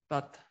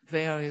 but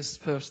there is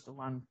first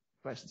one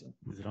question.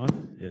 Is it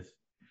on? Yes.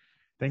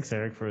 Thanks,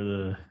 Eric, for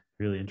the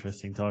really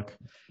interesting talk.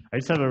 I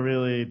just have a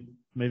really,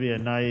 maybe a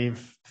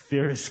naive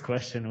theorist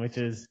question, which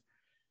is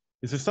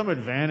there some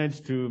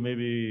advantage to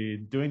maybe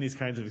doing these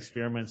kinds of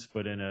experiments,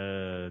 but in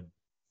a,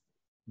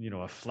 you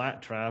know, a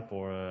flat trap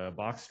or a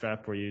box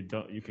trap where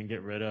you can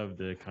get rid of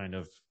the kind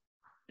of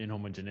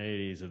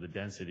inhomogeneities of the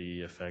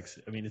density effects?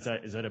 I mean, is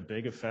that a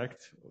big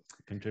effect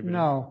contributing?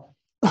 No.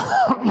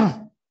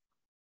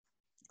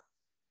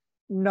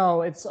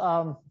 No, it's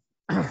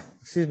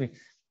excuse me.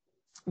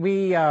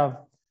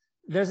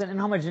 There's an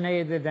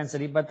inhomogeneity of the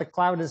density, but the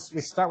cloud is,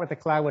 we start with the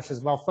cloud, which is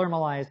well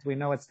thermalized. We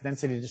know its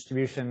density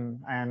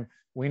distribution, and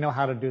we know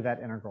how to do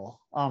that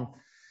integral.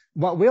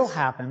 What will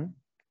happen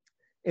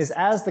is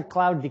as the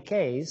cloud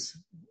decays,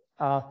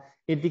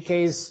 it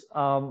decays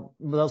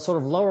those sort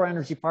of lower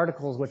energy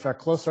particles, which are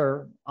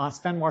closer,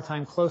 spend more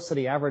time close to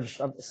the average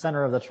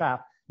center of the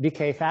trap,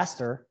 decay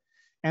faster,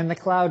 and the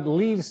cloud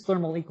leaves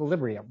thermal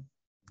equilibrium.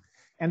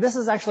 And this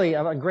is actually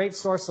a great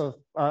source of,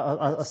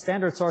 a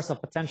standard source of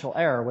potential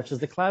error, which is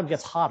the cloud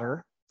gets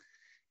hotter.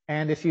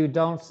 And if you're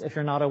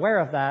not aware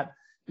of that,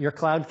 your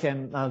cloud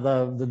can,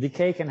 the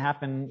decay can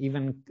happen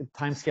even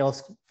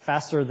timescales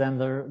faster than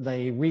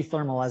the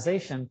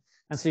rethermalization.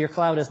 And so your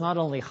cloud is not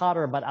only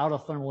hotter, but out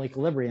of thermal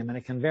equilibrium, and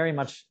it can very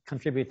much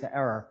contribute to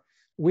error.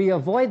 We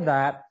avoid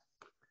that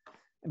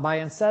by,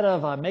 instead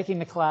of making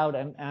the cloud,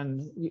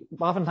 and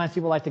oftentimes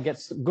people like to get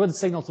good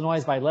signal to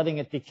noise by letting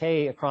it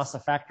decay across a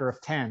factor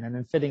of 10 and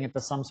then fitting it to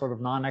some sort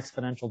of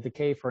non-exponential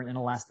decay for an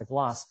inelastic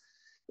loss.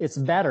 It's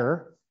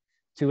better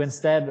to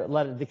instead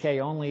let it decay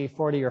only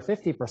 40 or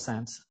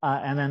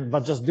 50%,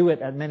 but just do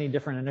it at many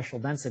different initial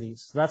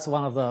densities. So that's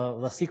one of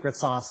the secret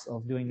sauce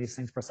of doing these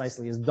things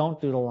precisely, is don't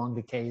do the long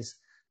decays,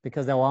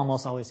 because they'll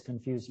almost always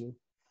confuse you.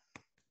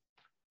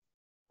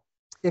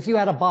 If you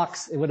had a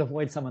box, it would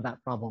avoid some of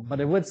that problem,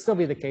 but it would still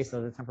be the case that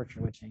the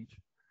temperature would change.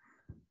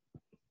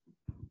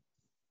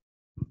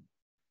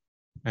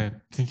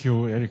 Thank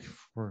you, Eric,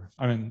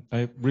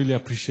 I really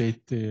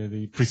appreciate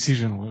the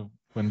precision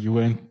when you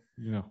went,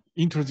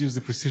 introduce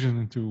the precision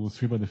into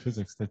three-body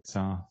physics. That's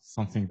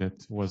something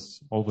that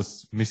was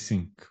always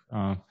missing.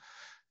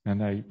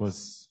 And I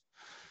was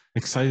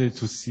excited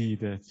to see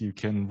that you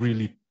can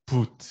really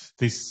put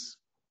this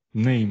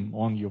name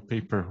on your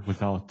paper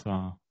without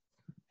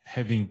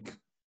having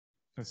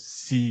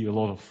see a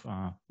lot of,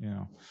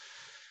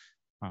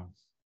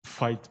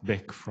 fight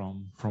back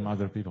from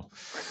other people.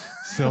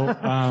 So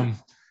anyway,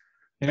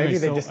 maybe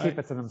they just keep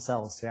it to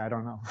themselves. Yeah, I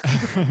don't know.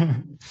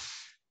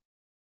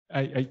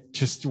 I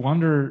just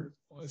wonder,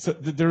 so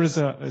there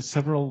is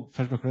several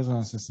Feshbach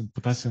resonances in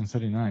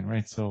potassium-39,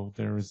 right? So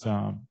there is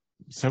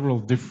several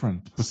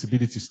different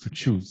possibilities to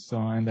choose. So,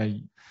 and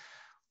I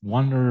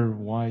wonder,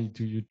 why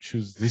do you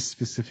choose this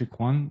specific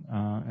one,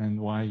 and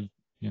why,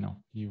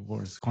 you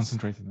were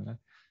concentrated on that?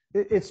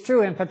 It's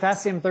true. In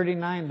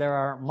potassium-39, there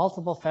are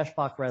multiple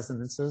Feshbach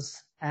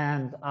resonances,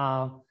 and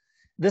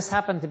this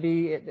happened to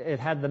be, it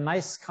had the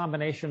nice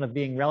combination of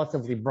being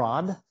relatively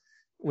broad,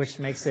 which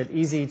makes it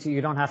easy to,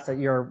 you don't have to,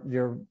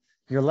 you're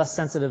less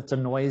sensitive to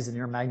noise in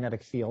your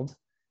magnetic field.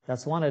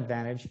 That's one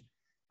advantage.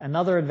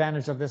 Another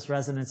advantage of this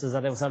resonance is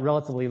that it was at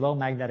relatively low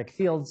magnetic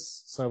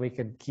fields, so we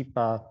could keep,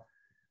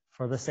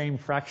 for the same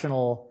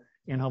fractional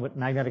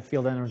magnetic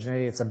field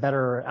energy, it's a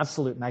better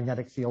absolute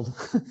magnetic field.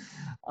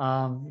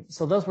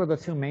 So those were the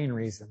two main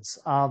reasons.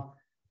 I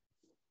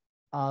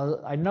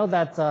know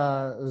that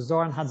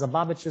Zoran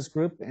Hadzababich's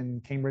group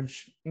in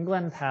Cambridge,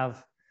 England,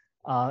 have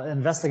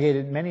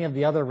investigated many of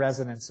the other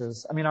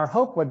resonances. I mean, our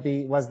hope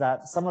was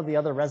that some of the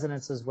other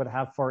resonances would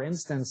have, for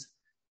instance,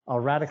 a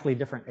radically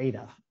different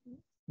eta.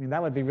 I mean,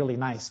 that would be really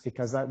nice,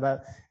 because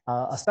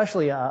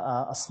especially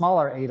a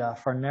smaller eta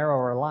for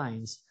narrower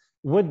lines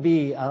would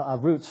be a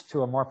route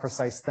to a more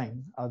precise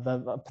thing.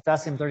 The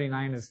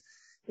potassium-39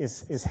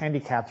 is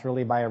handicapped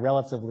really by a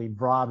relatively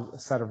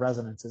broad set of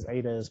resonances.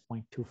 Eta is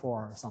 0.24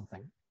 or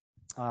something.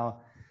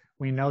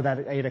 We know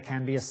that eta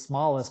can be as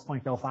small as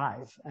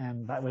 0.05,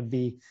 and that would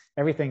be,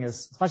 everything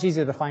is much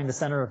easier to find the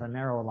center of a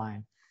narrow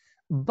line.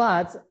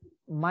 But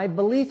my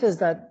belief is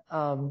that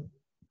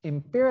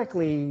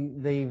empirically,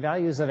 the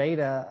values of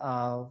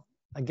eta,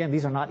 again,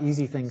 these are not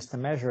easy things to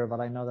measure, but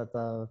I know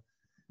that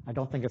I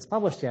don't think it's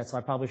published yet, so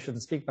I probably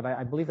shouldn't speak, but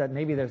I believe that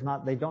maybe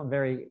they don't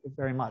vary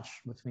very much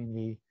between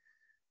the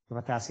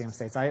potassium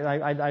states.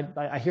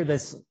 I hear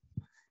this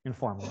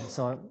informally,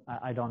 so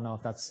I don't know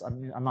if that's,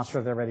 I'm not sure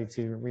if they're ready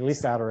to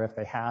release that or if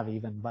they have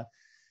even, but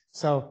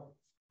so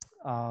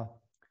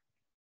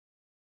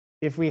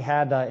if we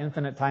had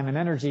infinite time and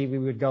energy, we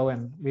would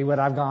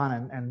have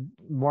gone and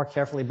more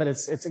carefully, but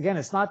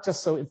it's not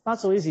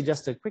so easy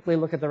just to quickly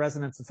look at the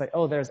resonance and say,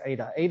 oh, there's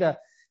eta. Eta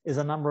is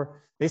a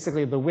number,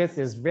 basically the width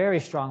is very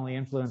strongly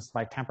influenced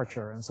by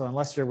temperature. And so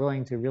unless you're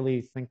willing to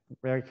really think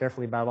very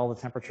carefully about all the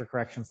temperature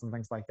corrections and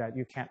things like that,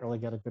 you can't really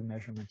get a good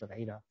measurement of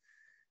eta.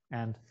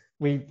 And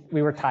we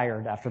were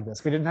tired after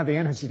this. We didn't have the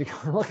energy to go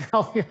and look at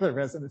all the other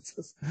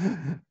resonances.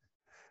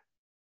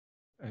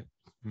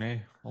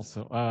 May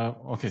also.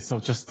 Okay, so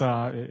just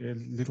a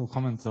little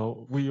comment.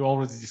 So we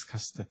already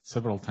discussed it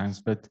several times,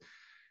 but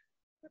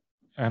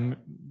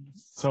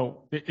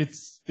so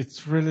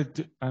it's really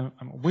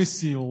we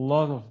see a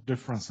lot of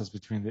differences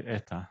between the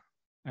eta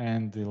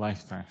and the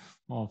lifetime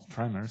of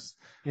primers.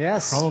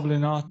 Yes.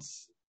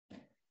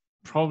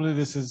 Probably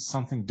this is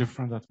something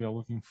different that we are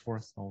looking for.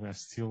 So we are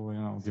still,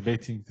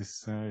 debating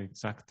this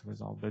exact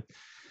result, but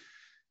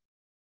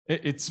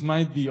it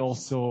might be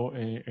also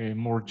a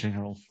more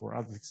general for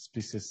other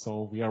species.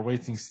 So we are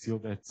waiting still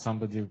that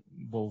somebody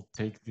will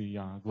take the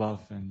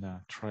glove and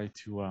try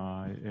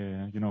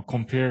to,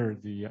 compare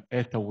the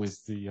eta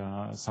with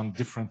the some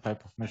different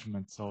type of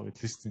measurement. So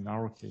at least in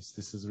our case,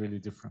 this is really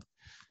different.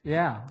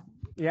 Yeah.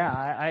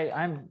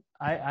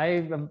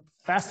 I'm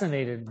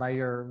fascinated by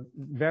your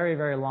very,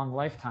 very long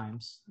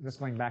lifetimes. Just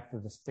going back to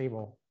this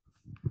table,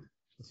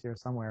 it's here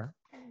somewhere.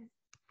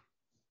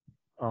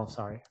 Oh,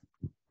 sorry.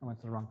 I went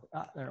to the wrong,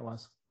 there it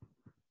was.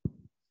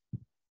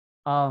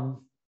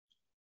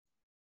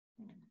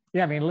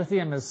 Yeah, I mean,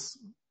 lithium is,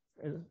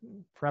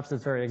 perhaps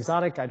it's very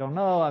exotic. I don't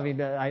know. I mean,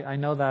 I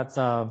know that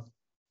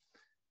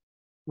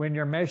when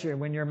you're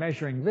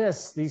measuring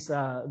this,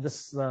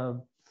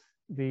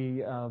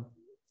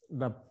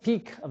 the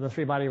peak of the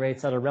three body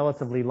rates at a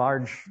relatively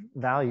large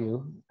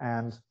value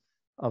and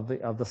of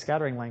the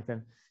scattering length,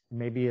 and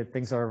maybe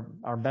things are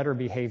better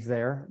behaved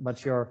there, but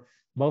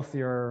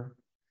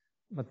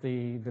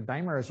the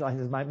dimer is,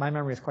 my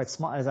memory is quite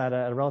small, is at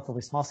a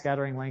relatively small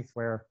scattering length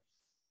where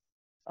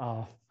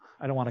I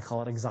don't want to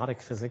call it exotic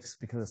physics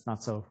because it's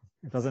not so,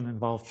 it doesn't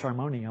involve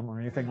charmonium or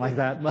anything like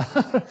that,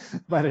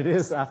 but it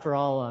is, after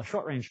all,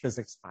 short range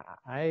physics.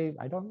 I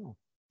don't know.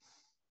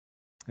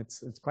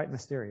 It's quite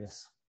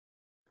mysterious.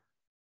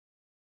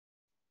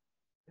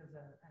 Is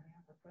there any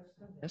other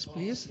question? Yes,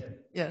 please.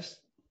 Yes.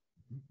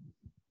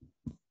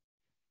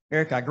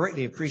 Eric, I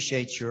greatly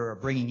appreciate your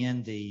bringing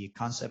in the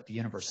concept of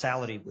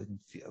universality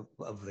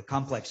of the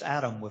complex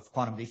atom with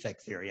quantum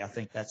defect theory. I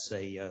think that's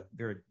a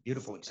very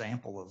beautiful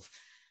example of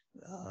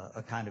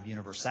a kind of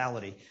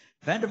universality.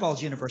 Van der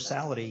Waals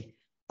universality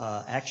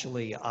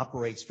actually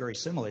operates very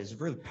similarly. It's a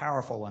really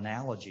powerful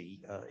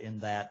analogy in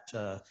that,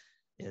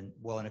 in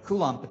a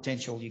Coulomb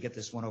potential, you get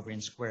this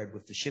 1/n squared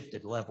with the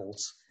shifted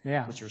levels,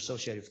 which are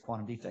associated with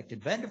quantum defect.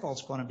 In Van der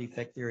Waals quantum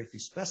defect theory, if you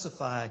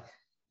specify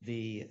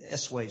the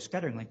S-wave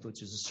scattering length,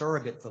 which is a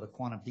surrogate for the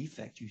quantum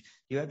defect, you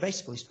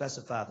basically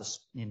specify the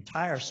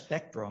entire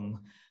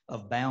spectrum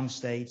of bound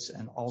states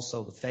and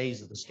also the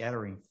phase of the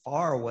scattering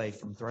far away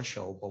from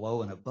threshold,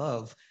 below and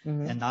above,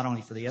 and not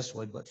only for the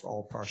S-wave, but for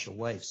all partial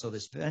waves. So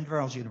this Van der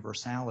Waals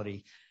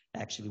universality,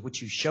 actually,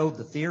 which you showed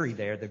the theory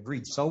there that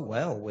agreed so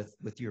well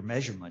with your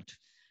measurement,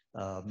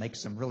 makes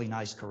some really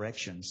nice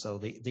corrections. So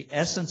the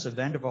essence of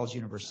Van der Waals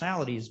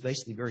universality is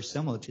basically very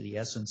similar to the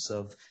essence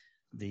of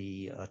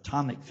the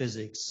atomic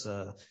physics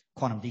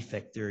quantum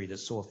defect theory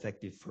that's so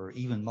effective for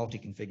even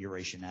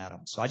multi-configuration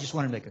atoms. So I just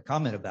wanted to make a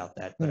comment about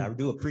that, but I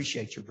do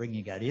appreciate your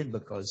bringing that in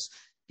because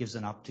it gives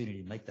an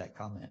opportunity to make that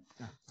comment.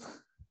 Yeah.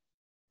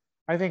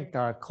 I think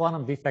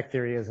quantum defect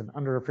theory is an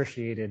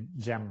underappreciated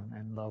gem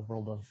in the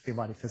world of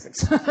three-body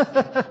physics.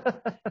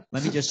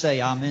 Let me just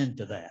say I'm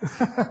into that.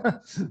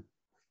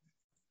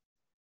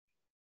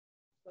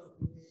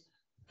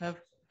 Have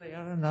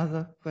there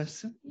another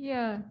question?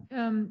 Yeah.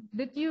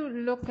 Did you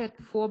look at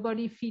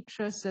four-body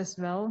features as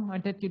well, or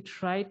did you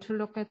try to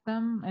look at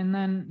them? And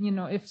then,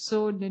 if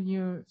so, did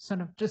you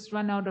sort of just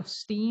run out of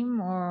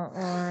steam,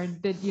 or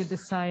did you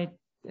decide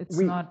it's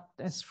not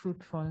as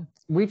fruitful?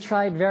 We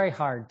tried very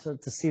hard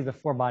to see the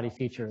four-body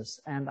features,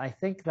 and I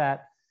think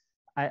that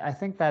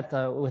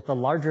with the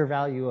larger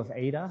value of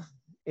eta,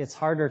 it's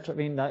harder to. I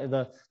mean,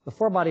 the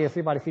four-body and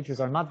three-body features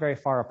are not very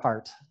far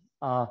apart,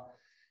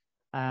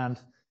 and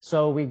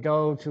so we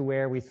go to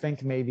where we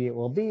think maybe it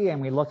will be,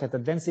 and we look at the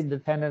density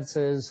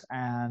dependencies,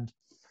 and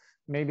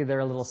maybe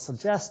they're a little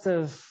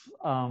suggestive,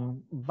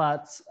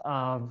 but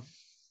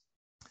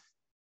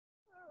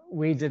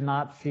we did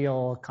not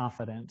feel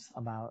confident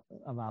about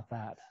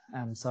that.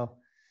 And so,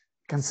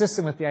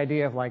 consistent with the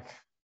idea of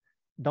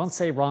don't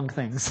say wrong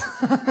things,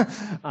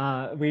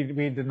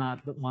 we did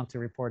not want to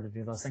report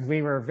any of those things.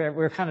 We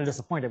were kind of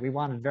disappointed. We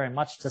wanted very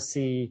much to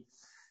see,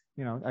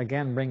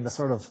 again, bring the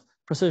sort of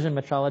precision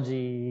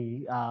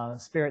metrology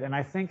spirit. And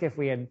I think if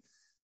we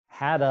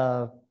had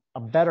a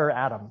better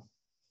atom,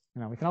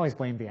 we can always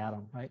blame the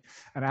atom, right?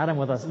 An atom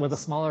with a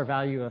smaller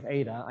value of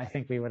eta, I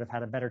think we would have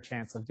had a better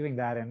chance of doing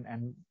that,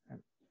 and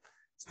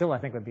still I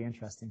think would be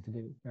interesting to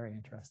do, very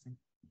interesting.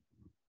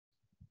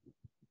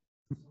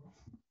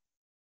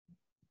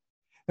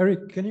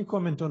 Eric, can you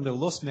comment on the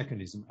loss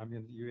mechanism? I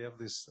mean, you have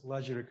this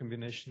larger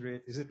recombination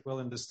rate. Is it well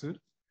understood?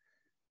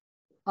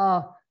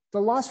 The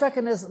loss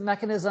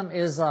mechanism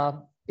is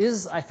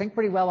I think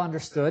pretty well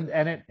understood,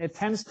 and it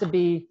tends to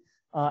be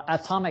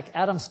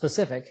atom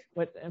specific,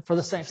 but for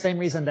the same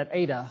reason that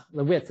eta,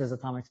 the width, is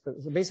atomic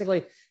specific. So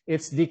basically,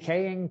 it's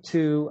decaying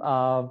to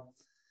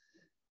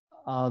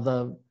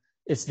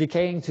it's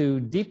decaying to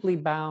deeply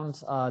bound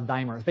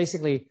dimers.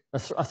 Basically, a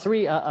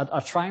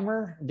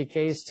trimer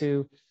decays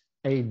to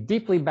a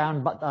deeply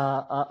bound,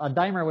 a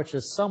dimer which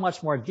is so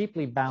much more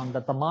deeply bound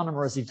that the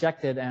monomer is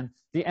ejected and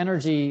the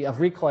energy of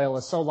recoil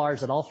is so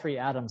large that all three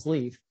atoms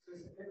leave.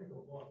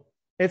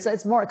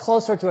 It's more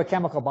closer to a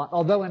chemical bond,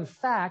 although in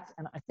fact,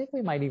 and I think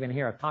we might even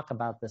hear a talk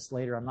about this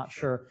later, I'm not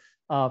sure,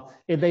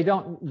 if they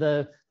don't,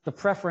 the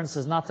preference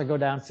is not to go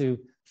down to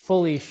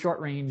fully short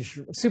range,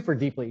 super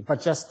deeply,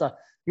 but just,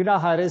 you know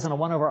how it is in a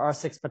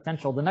 1/R6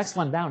 potential. The next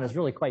one down is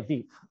really quite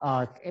deep,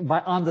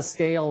 on the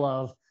scale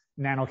of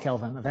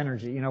nanokelvin of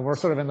energy. You know, we're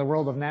sort of in the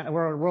world of,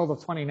 we're in a world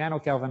of 20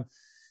 nanokelvin,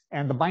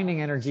 and the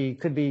binding energy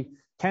could be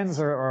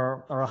tens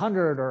or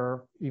 100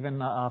 or even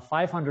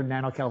 500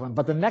 nanokelvin.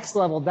 But the next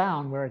level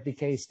down where it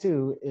decays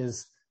to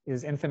is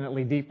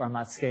infinitely deep on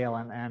that scale.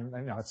 And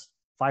you know, it's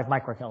 5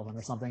 microkelvin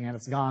or something, and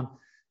it's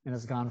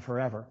gone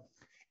forever.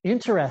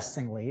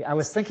 Interestingly, I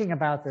was thinking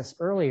about this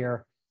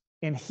earlier.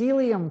 In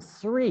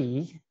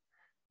helium-3,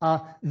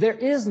 there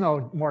is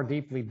no more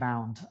deeply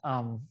bound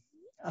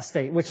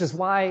state, which is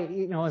why,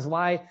 you know,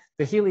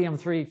 the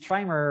helium-3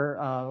 trimer,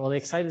 or the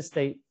excited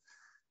state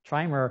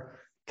trimer,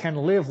 can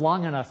live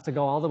long enough to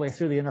go all the way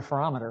through the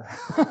interferometer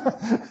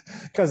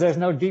because there's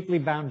no deeply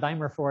bound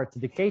dimer for it to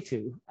decay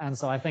to. And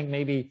so I think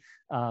maybe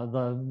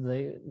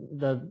the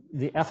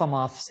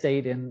Efimov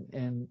state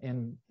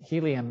in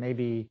helium may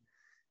be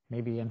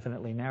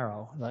infinitely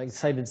narrow. The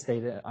excited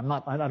state, I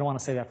don't want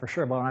to say that for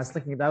sure, but when I was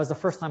thinking, that was the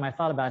first time I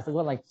thought about it. I thought,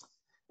 well, like,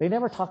 they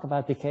never talk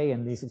about decay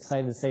in these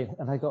excited states.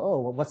 And I go, oh,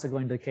 well, what's it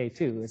going to decay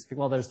to? It's,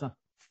 well, there's no,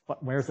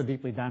 where's the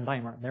deeply bound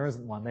dimer? There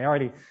isn't one. They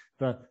already,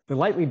 the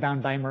lightly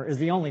bound dimer is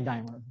the only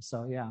dimer.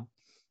 So, yeah.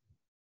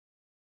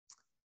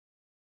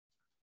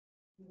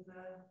 Is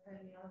there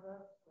any other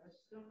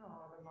question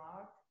or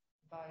remark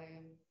by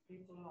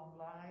people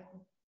online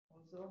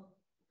also?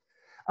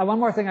 One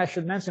more thing I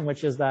should mention,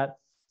 which is that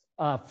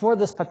for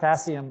this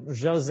potassium,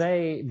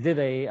 Jose did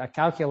a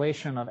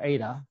calculation of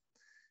eta.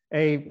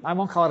 I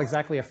won't call it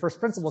exactly a first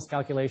principles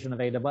calculation of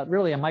eta, but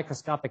really a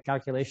microscopic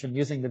calculation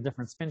using the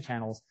different spin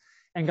channels,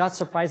 and got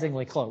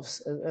surprisingly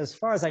close. As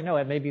far as I know,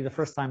 it may be the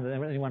first time that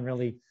anyone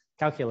really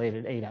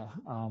calculated eta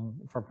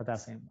for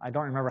potassium. I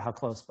don't remember how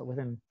close, but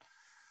within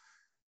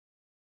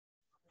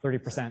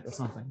 30% or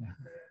something.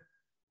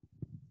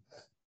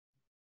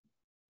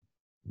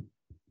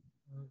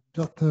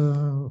 Just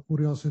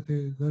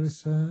curiosity, there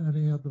is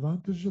any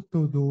advantage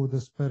to do the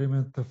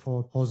experiment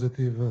for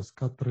positive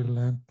scattering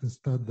length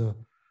instead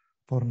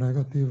for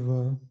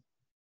negative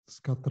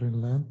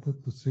scattering length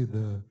to see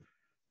the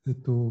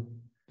two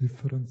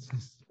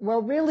differences?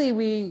 Well, really,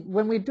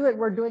 when we do it,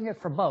 we're doing it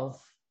for both.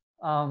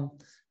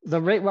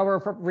 The rate what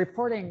we're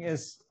reporting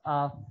is,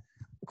 of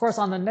course,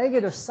 on the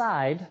negative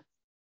side.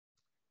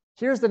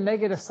 Here's the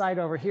negative side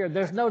over here.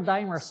 There's no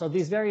dimer, so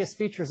these various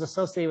features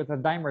associated with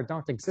the dimer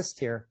don't exist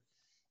here.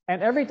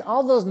 And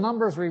all those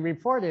numbers we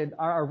reported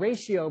are a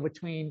ratio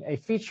between a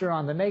feature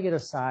on the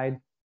negative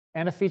side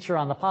and a feature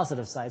on the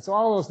positive side. So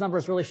all those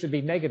numbers really should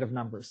be negative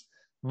numbers.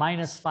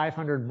 Minus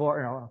 500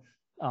 Bohr,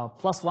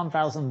 plus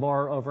 1,000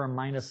 Bohr over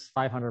minus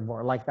 500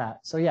 Bohr, like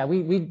that. So yeah,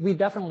 we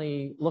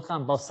definitely look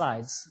on both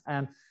sides.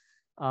 And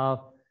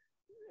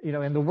you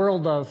know, in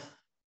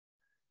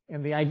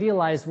the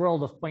idealized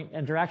world of point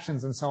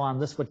interactions and so on,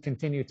 this would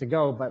continue to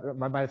go. But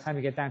by the time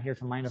you get down here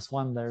to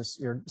 -1,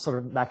 you're sort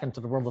of back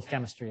into the world of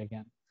chemistry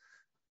again.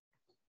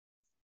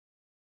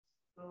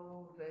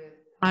 So the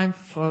time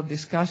for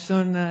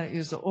discussion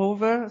is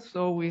over.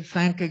 So we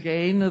thank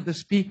again the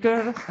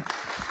speaker.